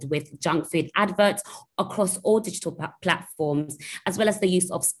bombarded with junk food adverts across all digital platforms, as well as the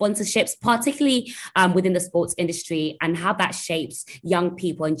use of sponsorships, particularly within the sports industry, and how that shapes young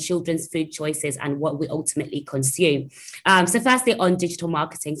people and children's food choices and what we ultimately consume. So firstly, on digital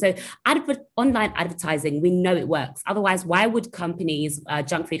marketing. So online advertising, we know it works. Otherwise, why would companies,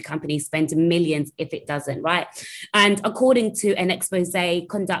 junk food companies, spend millions if it doesn't, right? And according to an expose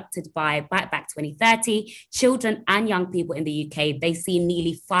conducted by Bite Back 2030, children and young people in the UK, they see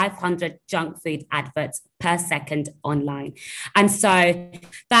nearly 500 junk food adverts per second online. And so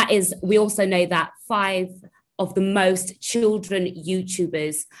we also know that 5 of the most children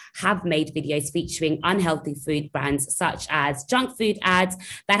YouTubers have made videos featuring unhealthy food brands, such as junk food ads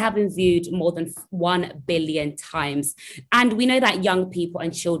that have been viewed more than 1 billion times. And we know that young people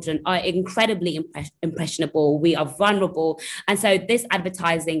and children are incredibly impressionable. We are vulnerable. And so this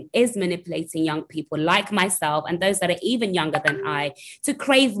advertising is manipulating young people like myself and those that are even younger than I to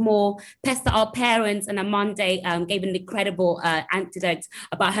crave more, pester our parents. And Amandine gave an incredible anecdote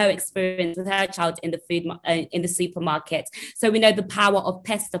about her experience with her child in the supermarket. So we know the power of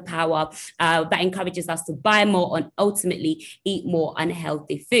pester power that encourages us to buy more and ultimately eat more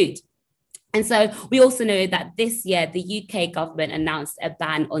unhealthy food. And so we also know that this year, the UK government announced a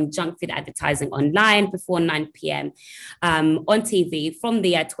ban on junk food advertising online before 9 p.m. On TV from the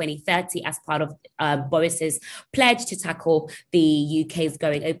year 2030 as part of Boris's pledge to tackle the UK's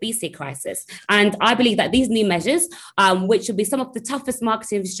growing obesity crisis. And I believe that these new measures, which will be some of the toughest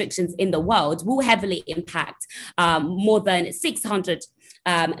marketing restrictions in the world, will heavily impact more than 600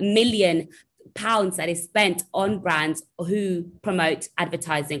 million pounds that is spent on brands who promote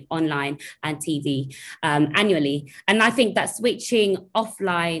advertising online and TV annually. And I think that switching off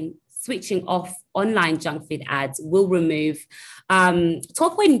online junk food ads will remove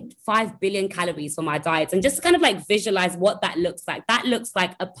 12.5 billion calories from our diets. And just to kind of like visualize what that looks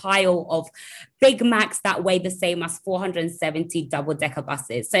like a pile of Big Macs that weigh the same as 470 double-decker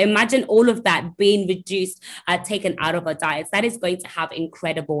buses. So imagine all of that being reduced, taken out of our diets. That is going to have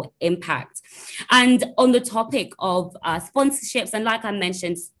incredible impact. And on the topic of sponsorships, and like I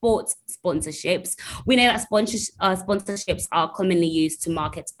mentioned, sports sponsorships, we know that sponsorships are commonly used to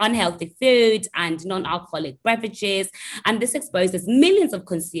market unhealthy food and non-alcoholic beverages. And this exposes millions of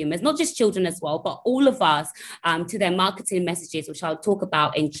consumers, not just children as well, but all of us to their marketing messages, which I'll talk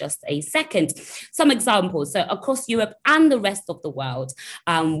about in just a second. Some examples. So across Europe and the rest of the world,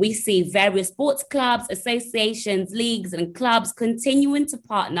 we see various sports clubs, associations, leagues, and clubs continuing to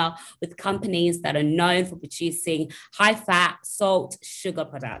partner with companies that are known for producing high-fat, salt, sugar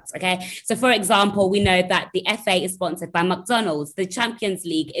products. Okay. So for example, we know that the FA is sponsored by McDonald's, the Champions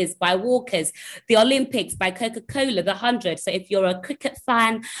League is by Walkers, the Olympics by Coca-Cola, the 100. So if you're a cricket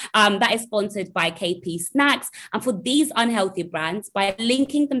fan, that is sponsored by KP Snacks. And for these unhealthy brands, by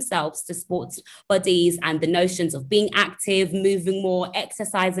linking themselves to sports bodies and the notions of being active, moving more,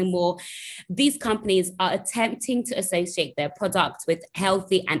 exercising more, these companies are attempting to associate their products with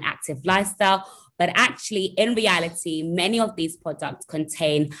healthy and active lifestyle. But actually, in reality, many of these products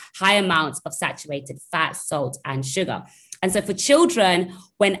contain high amounts of saturated fat, salt, and sugar. And so for children,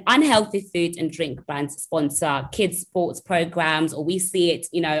 when unhealthy food and drink brands sponsor kids' sports programs, or we see it,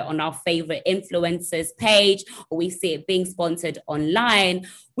 on our favorite influencers page, or we see it being sponsored online,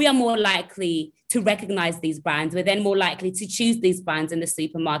 we are more likely to recognize these brands. We're then more likely to choose these brands in the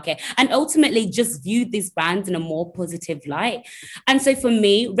supermarket and ultimately just view these brands in a more positive light. And so for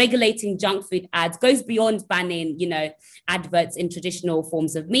me, regulating junk food ads goes beyond banning, adverts in traditional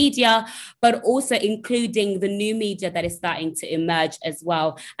forms of media, but also including the new media that is starting to emerge as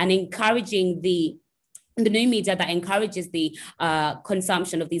well, and encouraging the new media that encourages the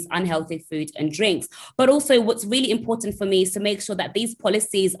consumption of these unhealthy food and drinks. But also what's really important for me is to make sure that these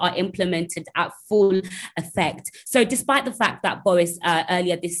policies are implemented at full effect. So despite the fact that Boris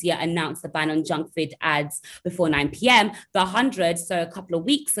earlier this year announced the ban on junk food ads before 9 p.m, the 100, so a couple of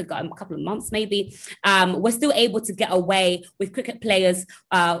weeks ago, a couple of months maybe, we're still able to get away with cricket players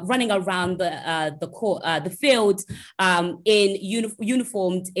running around the court, the field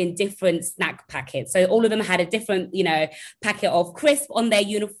uniformed in different snack packets. So all of them had a different, packet of crisp on their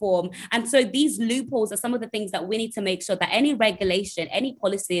uniform. And so these loopholes are some of the things that we need to make sure that any regulation, any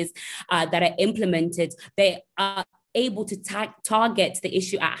policies that are implemented, they are able to target the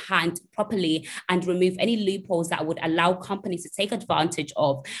issue at hand properly and remove any loopholes that would allow companies to take advantage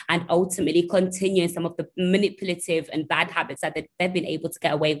of and ultimately continue some of the manipulative and bad habits that they've been able to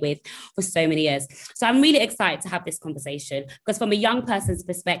get away with for so many years. So I'm really excited to have this conversation, because from a young person's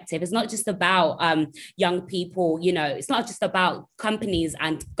perspective, it's not just about young people, it's not just about companies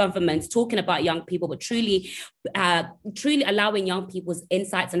and governments talking about young people, but truly allowing young people's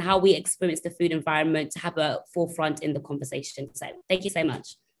insights on how we experience the food environment to have a forefront in the conversation. So thank you so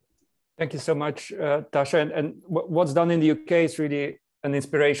much. Thank you so much, Tasha. And what's done in the UK is really an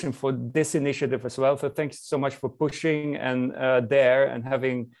inspiration for this initiative as well. So thanks so much for pushing and and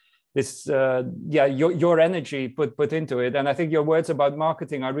having this, your energy put into it. And I think your words about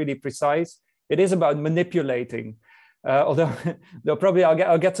marketing are really precise. It is about manipulating. Although probably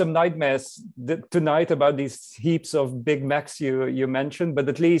I'll get some nightmares tonight about these heaps of Big Macs you mentioned, but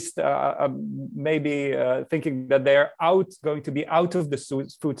at least maybe thinking that they're going to be out of the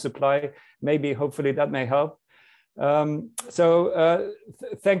food supply, hopefully that may help.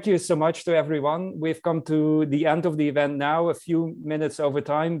 Thank you so much to everyone. We've come to the end of the event now, a few minutes over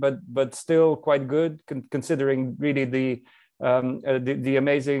time, but still quite good considering really the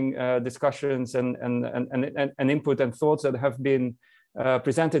amazing discussions and input and thoughts that have been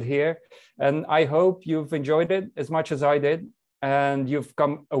presented here. And I hope you've enjoyed it as much as I did, and you've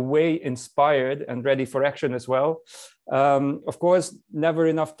come away inspired and ready for action as well. Of course, never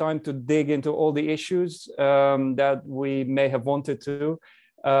enough time to dig into all the issues that we may have wanted to.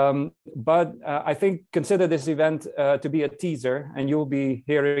 But I think consider this event to be a teaser, and you'll be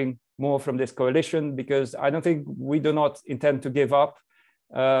hearing more from this coalition, because I don't think we do not intend to give up.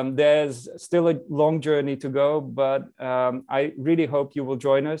 There's still a long journey to go, but I really hope you will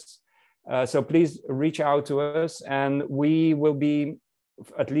join us. So please reach out to us, and we will be,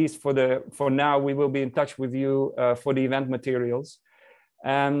 at least for now, we will be in touch with you for the event materials.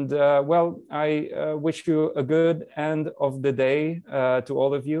 And well, I wish you a good end of the day to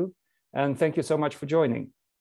all of you. And thank you so much for joining.